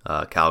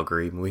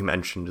 Calgary, we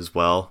mentioned as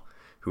well.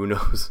 Who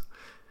knows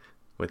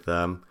with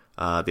them.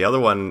 The other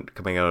one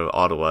coming out of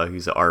Ottawa,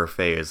 who's an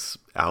RFA, is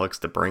Alex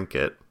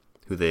DeBrincat,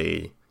 who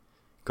they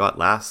got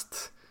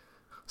last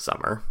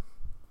summer.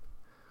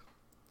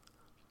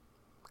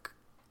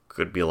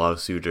 Could be a lot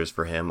of suitors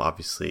for him.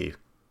 Obviously,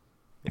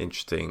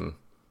 interesting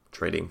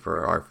trading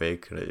for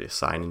RFA. Could it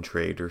sign and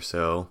trade or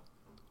so?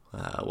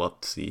 We'll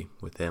have to see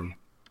with him.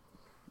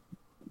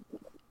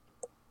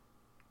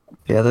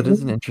 Yeah, that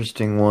is an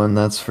interesting one,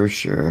 that's for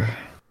sure.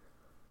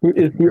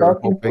 Is he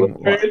asking for a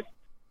trade?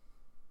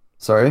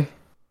 Sorry?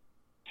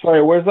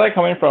 Sorry, where's that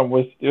coming from?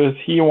 Was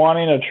he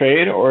wanting a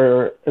trade,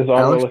 or is Ottawa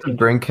Alex looking?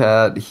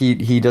 DeBrincat,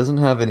 he doesn't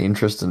have an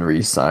interest in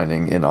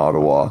re-signing in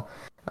Ottawa.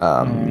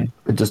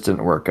 It just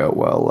didn't work out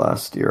well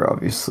last year,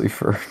 obviously,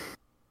 for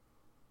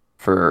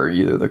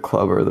either the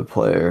club or the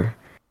player.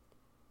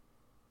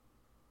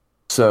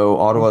 So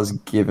Ottawa's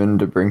given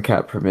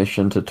DeBrincat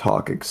permission to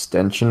talk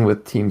extension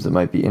with teams that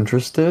might be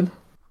interested.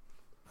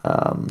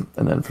 And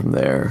then from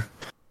there,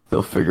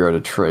 they'll figure out a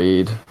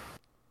trade.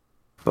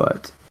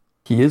 But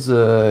he is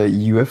a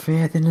UFA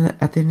at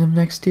the end of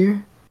next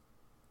year,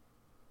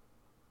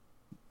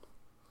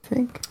 I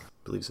think. I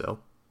believe so.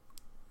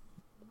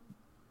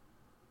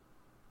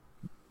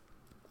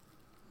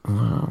 Oh,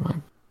 am I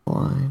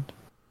blind?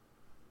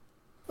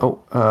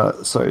 Oh,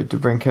 sorry.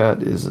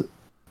 DeBrincat is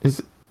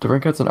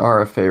DeBrincat's an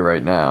RFA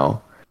right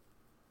now,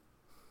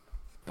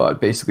 but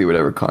basically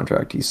whatever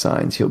contract he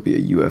signs, he'll be a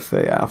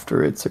UFA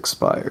after it's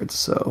expired.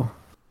 So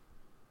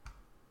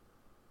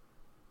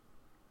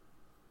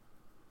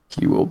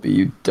he will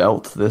be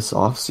dealt this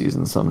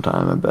offseason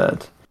sometime, I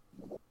bet.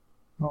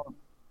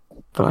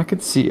 But I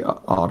could see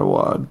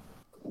Ottawa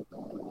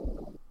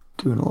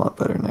doing a lot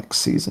better next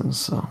season.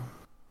 So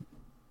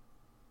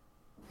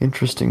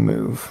interesting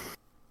move.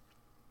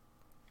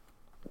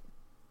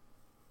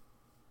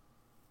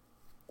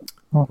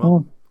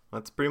 Well,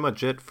 that's pretty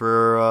much it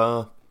for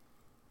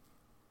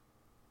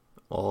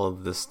all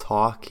of this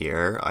talk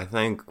here. I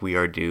think we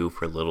are due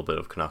for a little bit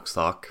of Canucks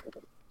talk,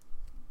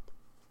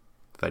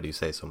 if I do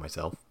say so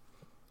myself.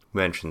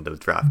 We mentioned the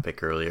draft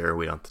pick earlier.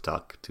 We don't have to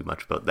talk too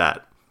much about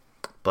that.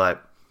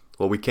 But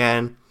what we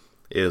can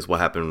is what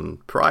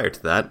happened prior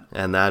to that,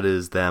 and that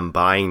is them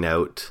buying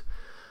out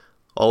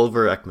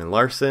Oliver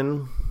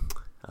Ekman-Larsson.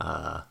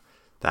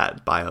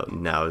 That buyout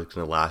now is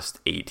going to last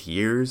 8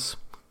 years.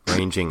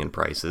 Ranging in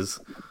prices.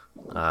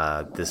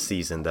 This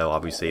season, though,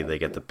 obviously they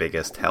get the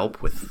biggest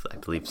help with, I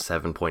believe,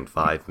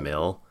 7.5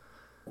 mil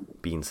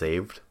being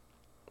saved.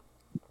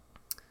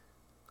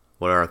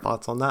 What are our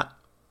thoughts on that?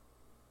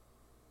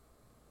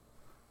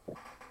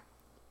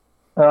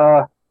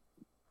 It's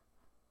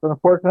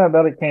unfortunate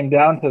that it came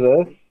down to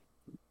this,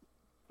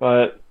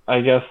 but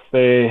I guess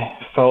they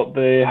felt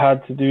they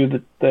had to do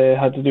what they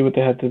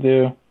had to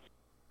do.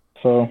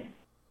 So,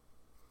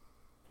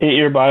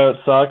 8-year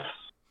buyout sucks,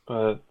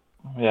 but.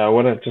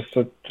 Yeah,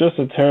 just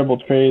a terrible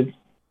trade.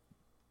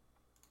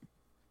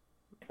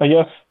 I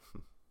guess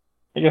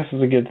I guess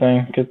it's a good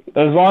thing. 'Cause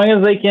as long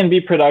as they can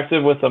be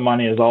productive with the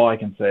money is all I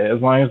can say.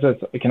 As long as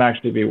it can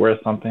actually be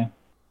worth something.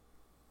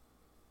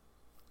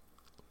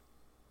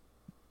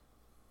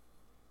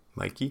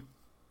 Mikey?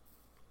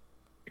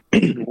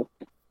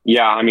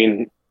 Yeah, I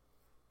mean,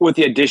 with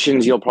the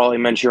additions you'll probably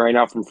mention right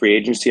now from free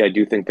agency, I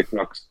do think the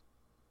Canucks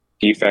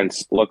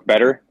defense look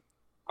better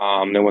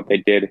than what they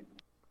did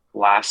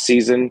last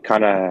season.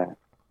 I'm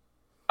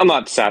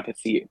not sad to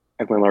see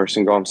Ekman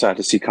Larson go. I'm sad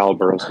to see Kyle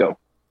Burrows go.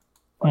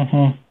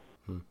 Mm-hmm.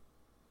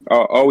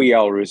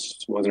 OEL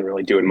wasn't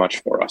really doing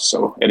much for us,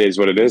 so it is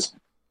what it is.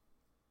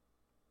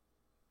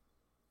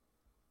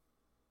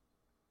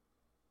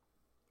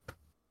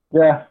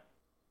 Yeah.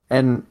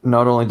 And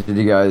not only did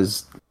you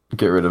guys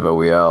get rid of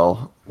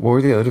OEL, what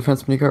were the other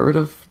defensemen you got rid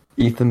of?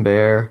 Ethan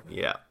Bear,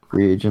 Yeah.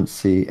 free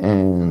agency,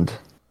 and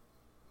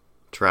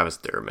Travis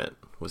Dermott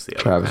was the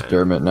other Travis guy.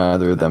 Dermott.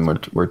 Neither of them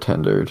were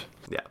tendered.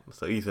 Yeah.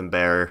 So Ethan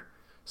Bear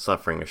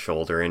suffering a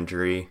shoulder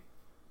injury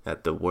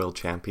at the World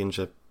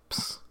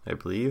Championships, I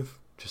believe,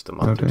 just a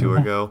month or two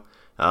ago.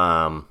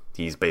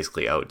 He's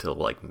basically out till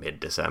like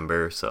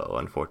mid-December, so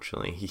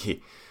unfortunately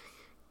he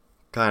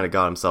kind of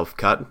got himself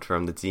cut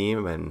from the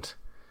team and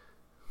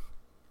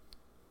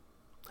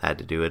had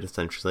to do it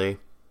essentially.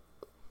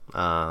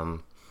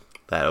 That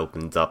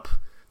opened up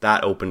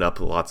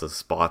lots of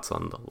spots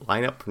on the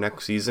lineup for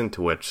next season,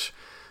 to which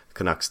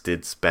Canucks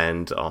did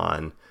spend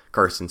on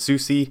Carson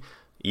Soucy,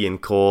 Ian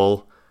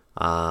Cole.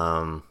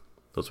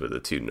 Those were the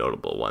two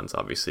notable ones,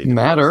 obviously.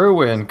 Matt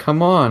Irwin,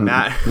 come on.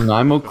 Matt-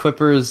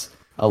 Clippers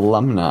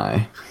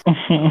alumni.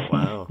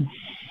 Wow.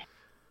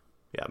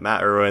 Yeah,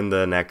 Matt Irwin,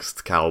 the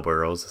next Kyle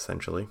Burrows,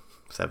 essentially.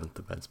 7th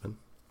defenseman.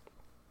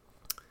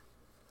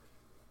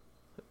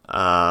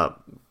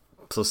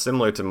 So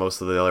similar to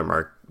most of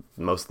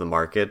the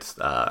markets,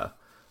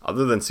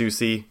 other than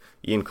Soucy,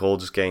 Ian Cole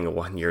just getting a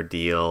 1-year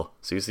deal.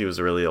 Soucy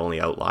was really the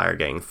only outlier,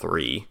 getting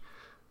 3.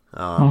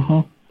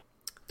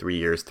 3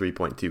 years,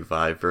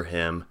 3.25 for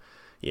him.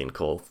 Ian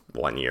Cole,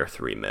 1 year,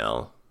 $3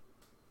 million.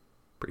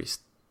 Pretty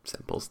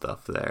simple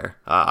stuff there.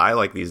 I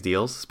like these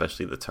deals,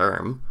 especially the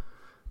term.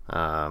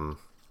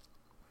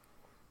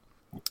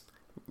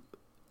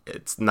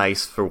 It's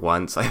nice for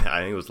once.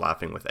 I was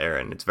laughing with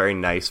Aaron. It's very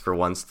nice for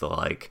once to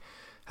like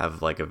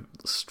have like a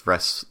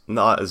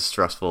not as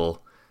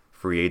stressful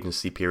free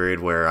agency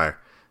period where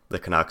the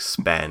Canucks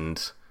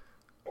spend,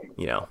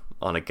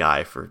 on a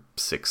guy for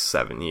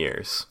 6-7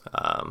 years.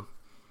 I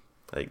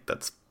think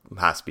that's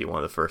has to be one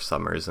of the first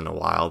summers in a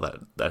while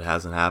that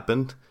hasn't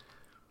happened.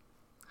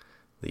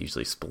 They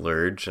usually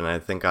splurge, and I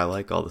think I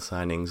like all the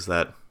signings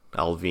that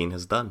Alvin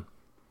has done.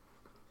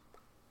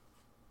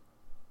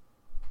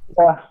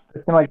 Yeah,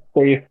 it's been like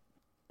safe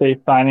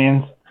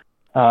signings.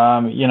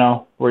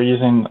 We're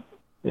using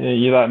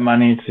that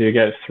money to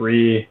get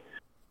 3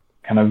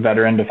 kind of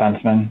veteran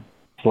defensemen,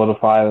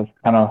 solidify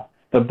kind of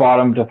the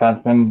bottom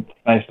defensemen.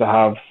 It's nice to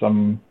have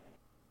some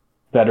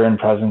veteran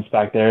presence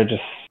back there,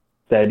 just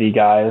steady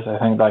guys. I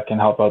think that can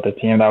help out the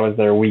team. That was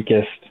their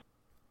weakest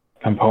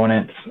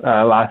component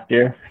last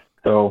year.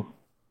 So,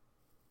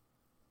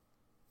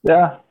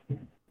 yeah,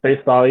 face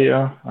value.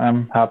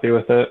 I'm happy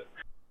with it.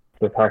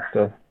 Just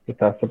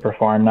has to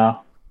perform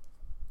now.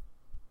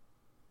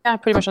 Yeah,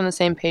 pretty much on the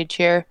same page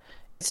here.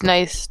 It's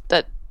nice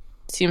that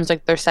it seems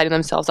like they're setting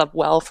themselves up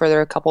well for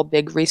their couple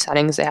big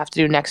re-signings they have to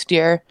do next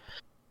year.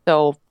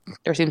 So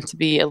there seems to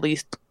be at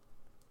least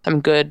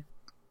some good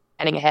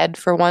heading ahead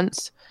for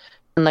once.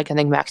 And like I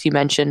think Max, you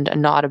mentioned,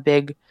 not a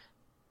big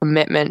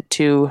commitment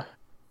to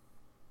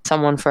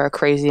someone for a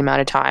crazy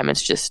amount of time.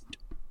 It's just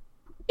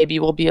maybe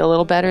we'll be a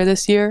little better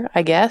this year,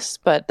 I guess.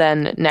 But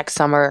then next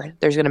summer,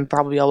 there's going to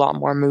probably be a lot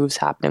more moves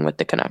happening with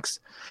the Canucks.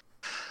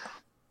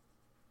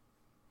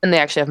 And they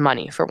actually have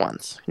money for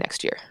once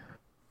next year.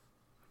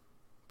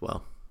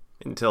 Well,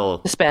 until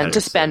to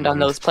spend on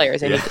those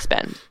players they need to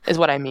spend is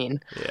what I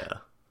mean. Yeah.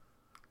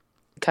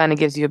 It kind of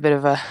gives you a bit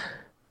of a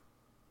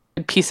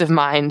peace of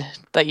mind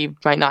that you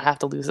might not have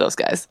to lose those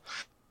guys.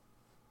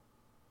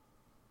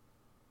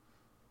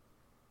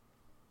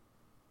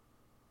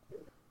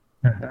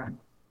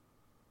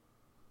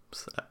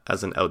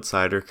 As an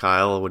outsider,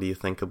 Kyle, what do you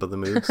think about the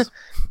moves?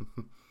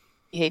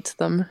 He hates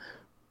them.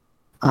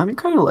 I'm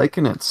kind of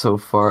liking it so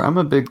far. I'm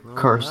a big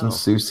Carson wow.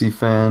 Soucy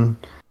fan.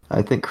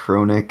 I think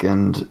Kronik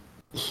and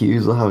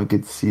Hughes will have a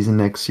good season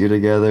next year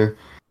together.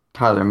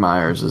 Tyler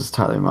Myers is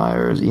Tyler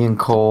Myers. Ian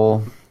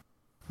Cole,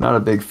 not a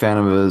big fan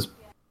of his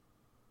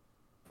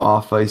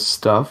off-ice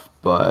stuff,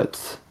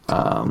 but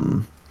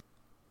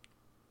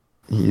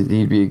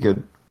he'd be a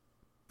good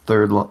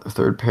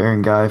third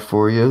pairing guy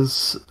for you.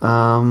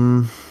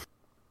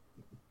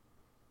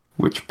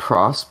 Which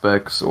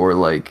prospects, or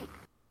like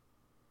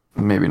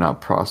maybe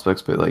not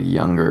prospects, but like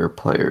younger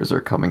players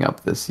are coming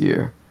up this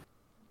year?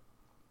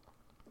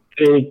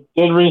 They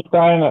did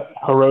re-sign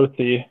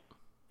Hirose,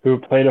 who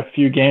played a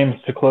few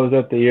games to close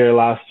out the year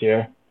last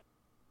year.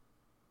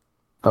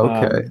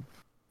 Okay.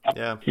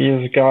 Yeah.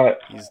 He's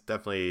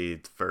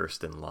definitely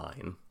first in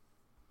line.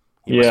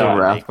 Yeah. So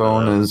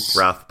Rathbone is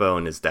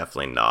Rathbone is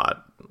definitely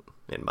not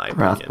in my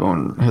opinion.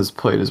 Rathbone has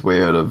played his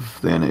way out of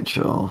the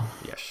NHL.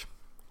 Yes.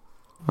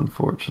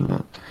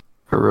 Unfortunate.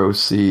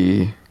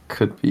 Hiroshi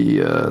could be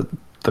a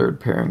third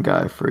pairing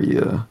guy for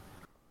you.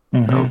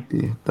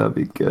 That'd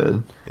be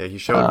good. Yeah, he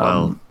showed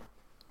well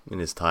in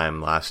his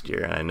time last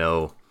year, and I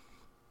know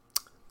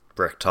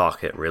Rick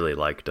Tocchet really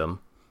liked him,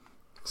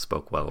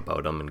 spoke well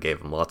about him, and gave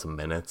him lots of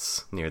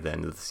minutes near the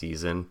end of the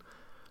season.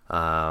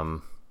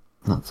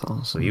 That's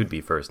awesome. So he would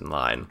be first in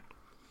line.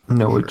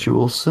 Noah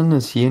Juleson,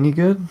 is he any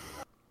good?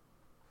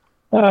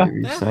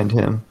 You signed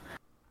him.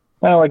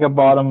 Kind of like a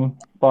bottom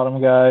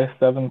guy,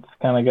 seventh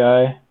kind of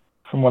guy,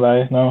 from what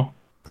I know.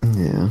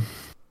 Yeah.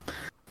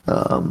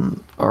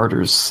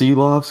 Arturs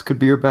Silovs could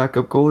be your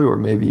backup goalie, or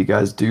maybe you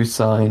guys do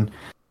sign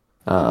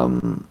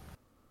the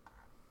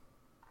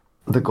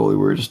goalie we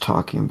were just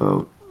talking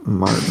about,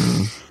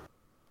 Martin.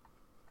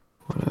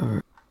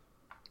 Whatever.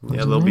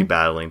 Yeah, they'll be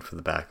battling for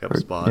the backup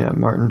spot. Yeah,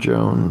 Martin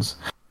Jones.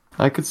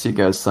 I could see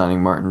guys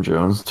signing Martin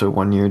Jones to a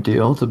 1-year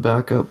deal to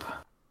back up.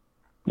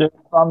 Yeah,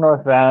 from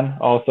North Van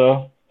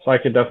also, so I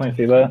could definitely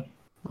see that.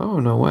 Oh,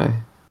 no way.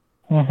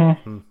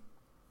 Mm-hmm.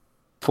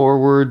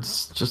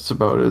 Forwards, just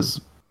about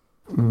as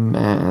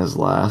meh as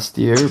last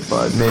year,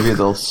 but maybe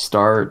they'll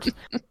start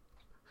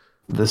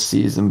the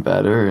season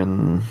better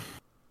and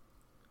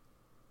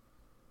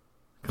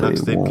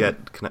Canucks did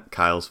get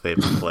Kyle's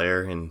favorite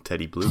player in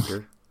Teddy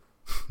Bluger.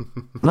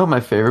 Not my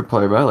favorite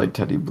player, but I like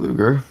Teddy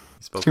Bluger.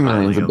 2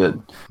 million's a bit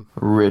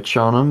rich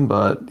on him,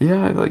 but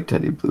yeah, I like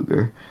Teddy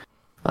Bluger.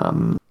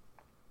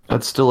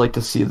 I'd still like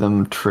to see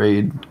them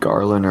trade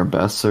Garland or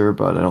Besser,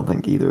 but I don't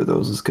think either of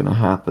those is going to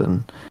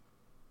happen.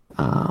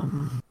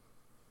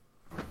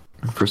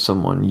 For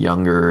someone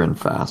younger and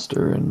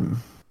faster,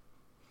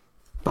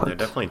 They're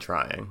definitely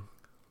trying.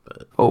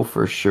 But oh,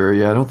 for sure.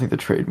 Yeah, I don't think the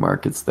trade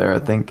market's there. I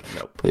think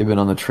Nope. they've been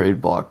on the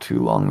trade block too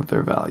long with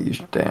their values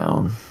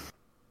down,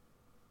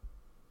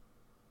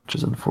 which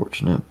is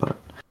unfortunate. But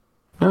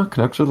no,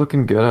 Canucks are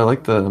looking good. I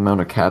like the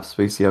amount of cap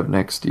space you have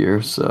next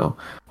year, so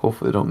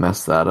hopefully they don't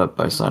mess that up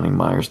by signing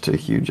Myers to a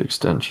huge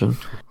extension.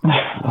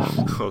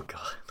 oh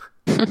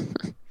god.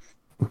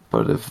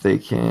 But if they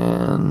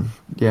can,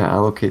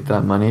 allocate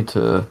that money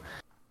to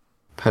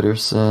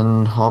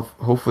Pettersson,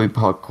 hopefully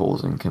Puck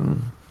Colson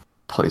can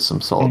play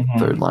some solid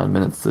third line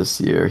minutes this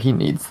year. He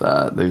needs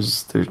that.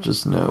 There's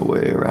just no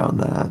way around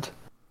that.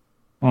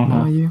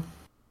 No,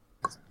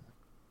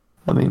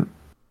 I mean,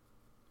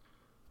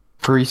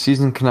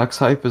 preseason Canucks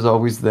hype is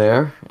always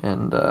there,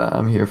 and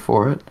I'm here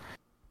for it.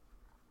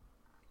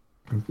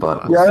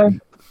 But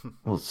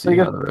we'll see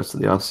how the rest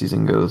of the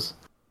offseason goes.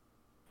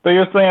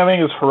 Biggest thing I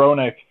think is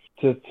Hronik,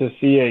 to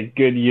see a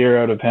good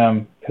year out of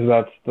him, because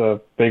that's the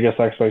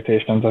biggest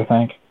expectations, I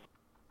think.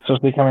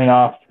 Especially coming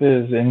off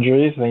his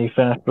injuries. I think he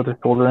finished with a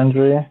shoulder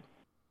injury.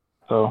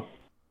 So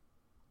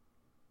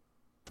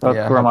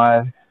that's where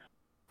my...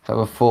 Have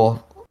a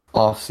full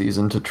off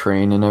season to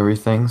train and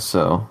everything,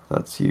 so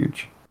that's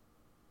huge.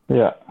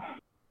 Yeah.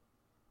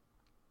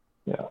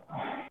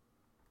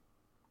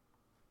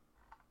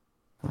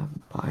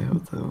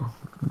 Bio, though.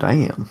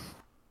 Damn.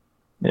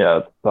 Yeah,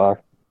 it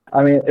sucks.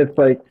 I mean, it's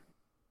like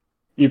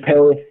you pay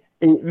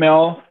 $8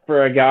 million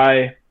for a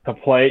guy to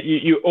play.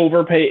 You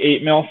overpay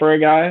 $8 million for a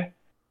guy,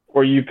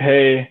 or you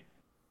pay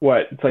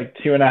it's like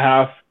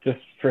 2.5 just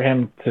for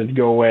him to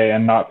go away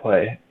and not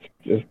play.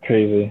 It's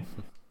crazy.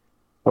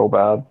 So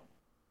bad.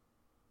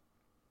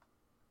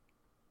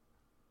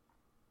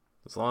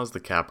 As long as the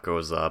cap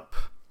goes up,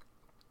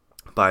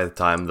 by the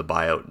time the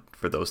buyout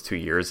for those 2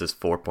 years is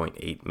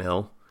 4.8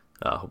 mil,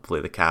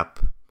 hopefully the cap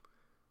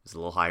is a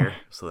little higher,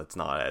 so that's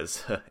not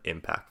as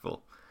impactful.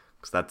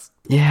 Because that's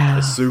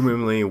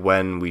assumingly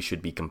when we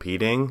should be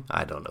competing.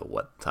 I don't know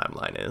what the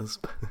timeline is.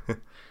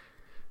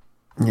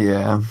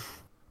 Yeah.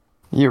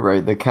 You're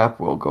right, the cap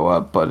will go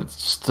up, but it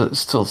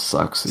still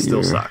sucks.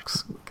 Still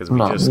sucks, because we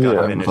just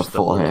got finished the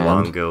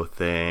Luongo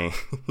thing.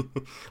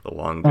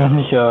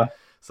 Luongo. Yeah.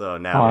 So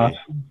now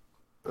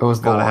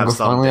was Luongo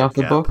finally off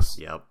the books?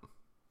 Yep.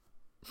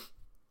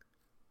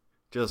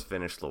 Just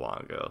finished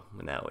Luongo,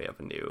 and now we have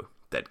a new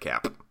dead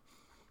cap.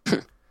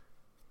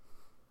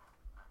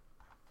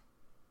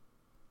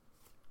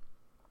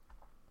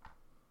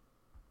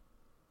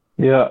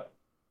 Yeah.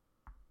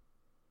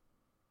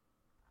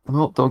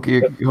 Well, don't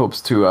get your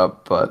hopes too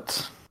up,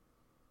 but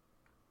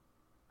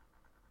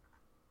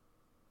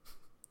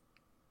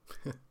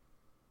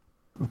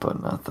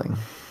nothing.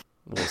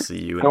 We'll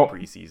see you in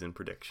preseason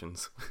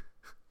predictions.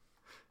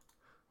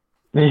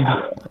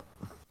 Yeah.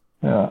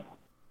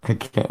 I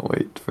can't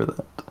wait for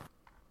that.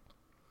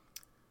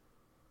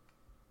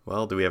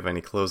 Well, do we have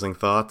any closing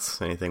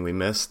thoughts? Anything we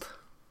missed?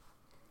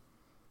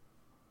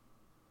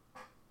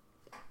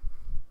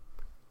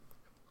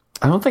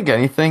 I don't think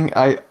anything.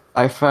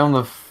 I found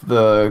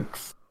the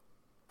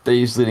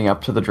days leading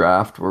up to the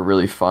draft were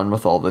really fun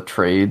with all the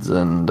trades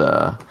and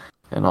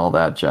all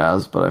that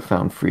jazz, but I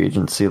found free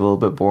agency a little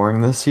bit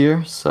boring this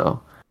year,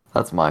 so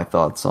that's my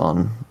thoughts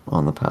on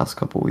the past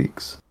couple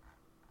weeks.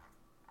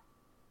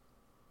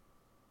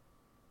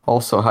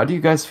 Also, how do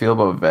you guys feel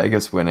about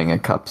Vegas winning a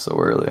cup so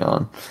early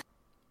on?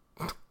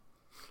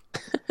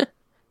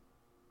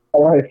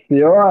 How I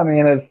feel? I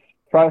mean, it's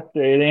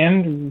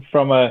frustrating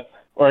from a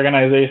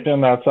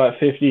organization that's at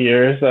 50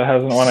 years that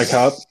hasn't won a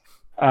cup.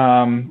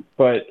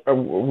 But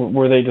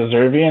were they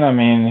deserving? I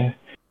mean,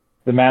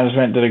 the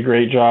management did a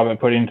great job at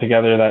putting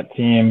together that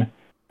team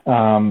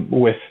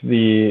with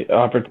the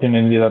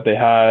opportunity that they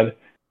had,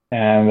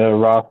 and the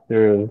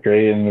roster was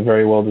great and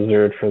very well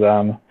deserved for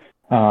them.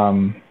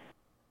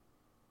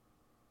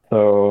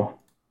 So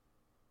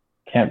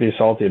can't be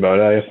salty about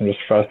it. I guess I'm just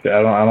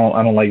frustrated. I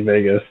don't like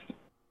Vegas,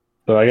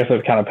 so I guess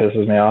it kind of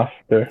pisses me off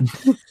there.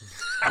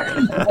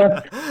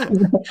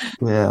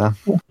 Yeah.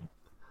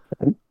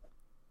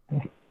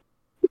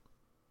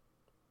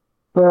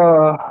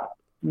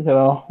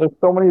 There's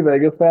so many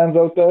Vegas fans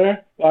out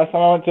there. Last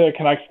time I went to a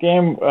Canucks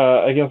game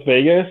against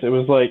Vegas, it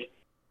was like,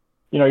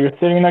 you're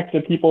sitting next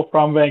to people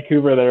from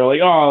Vancouver that are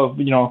like, oh,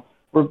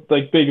 we're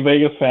like big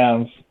Vegas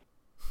fans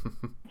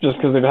just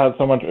because they've had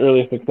so much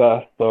early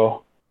success.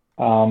 So,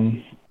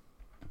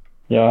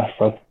 yeah,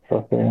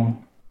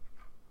 frustrating.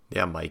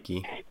 Yeah,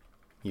 Mikey,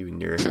 you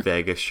and your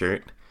Vegas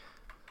shirt.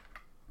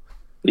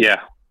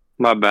 Yeah,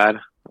 my bad.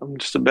 I'm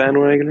just a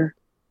bandwagoner.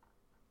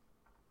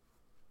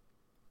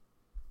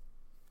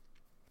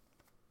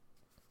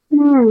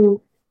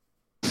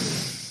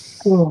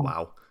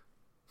 Wow.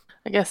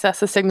 I guess that's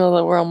the signal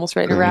that we're almost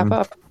ready to wrap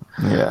up.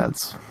 Yeah,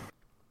 it's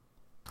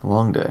a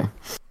long day.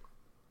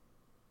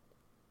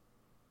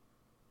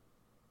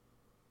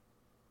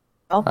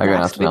 Well, I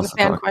got Max, nothing we have a else to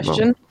fan talk about.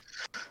 question.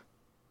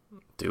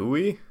 Do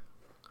we?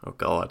 Oh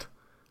God.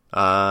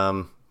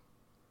 I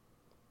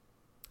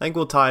think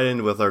we'll tie it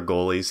in with our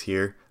goalies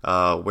here.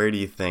 Where do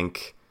you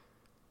think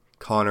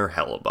Connor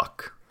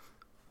Hellebuck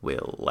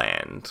will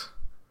land?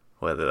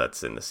 Whether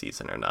that's in the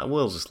season or not,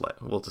 we'll just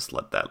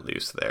let that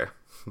loose there.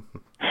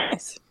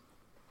 Nice.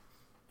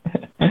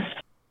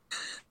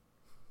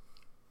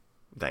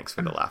 Thanks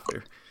for the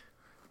laughter.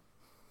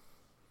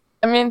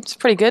 I mean, it's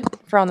pretty good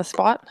for on the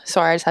spot.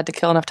 Sorry, I just had to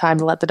kill enough time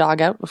to let the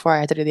dog out before I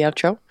had to do the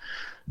outro.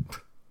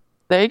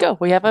 There you go.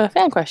 We have a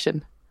fan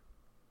question.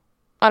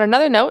 On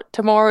another note,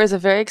 tomorrow is a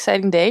very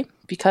exciting day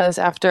because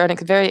after a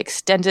very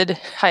extended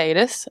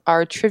hiatus,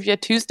 our Trivia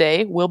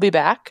Tuesday will be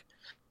back.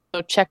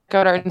 So check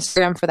out our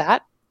Instagram for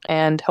that.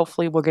 And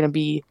hopefully we're going to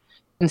be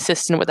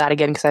consistent with that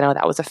again because I know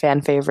that was a fan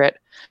favorite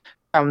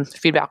from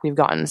feedback we've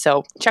gotten.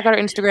 So check out our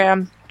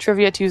Instagram,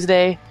 Trivia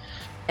Tuesday.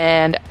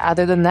 And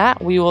other than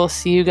that, we will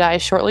see you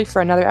guys shortly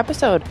for another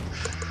episode.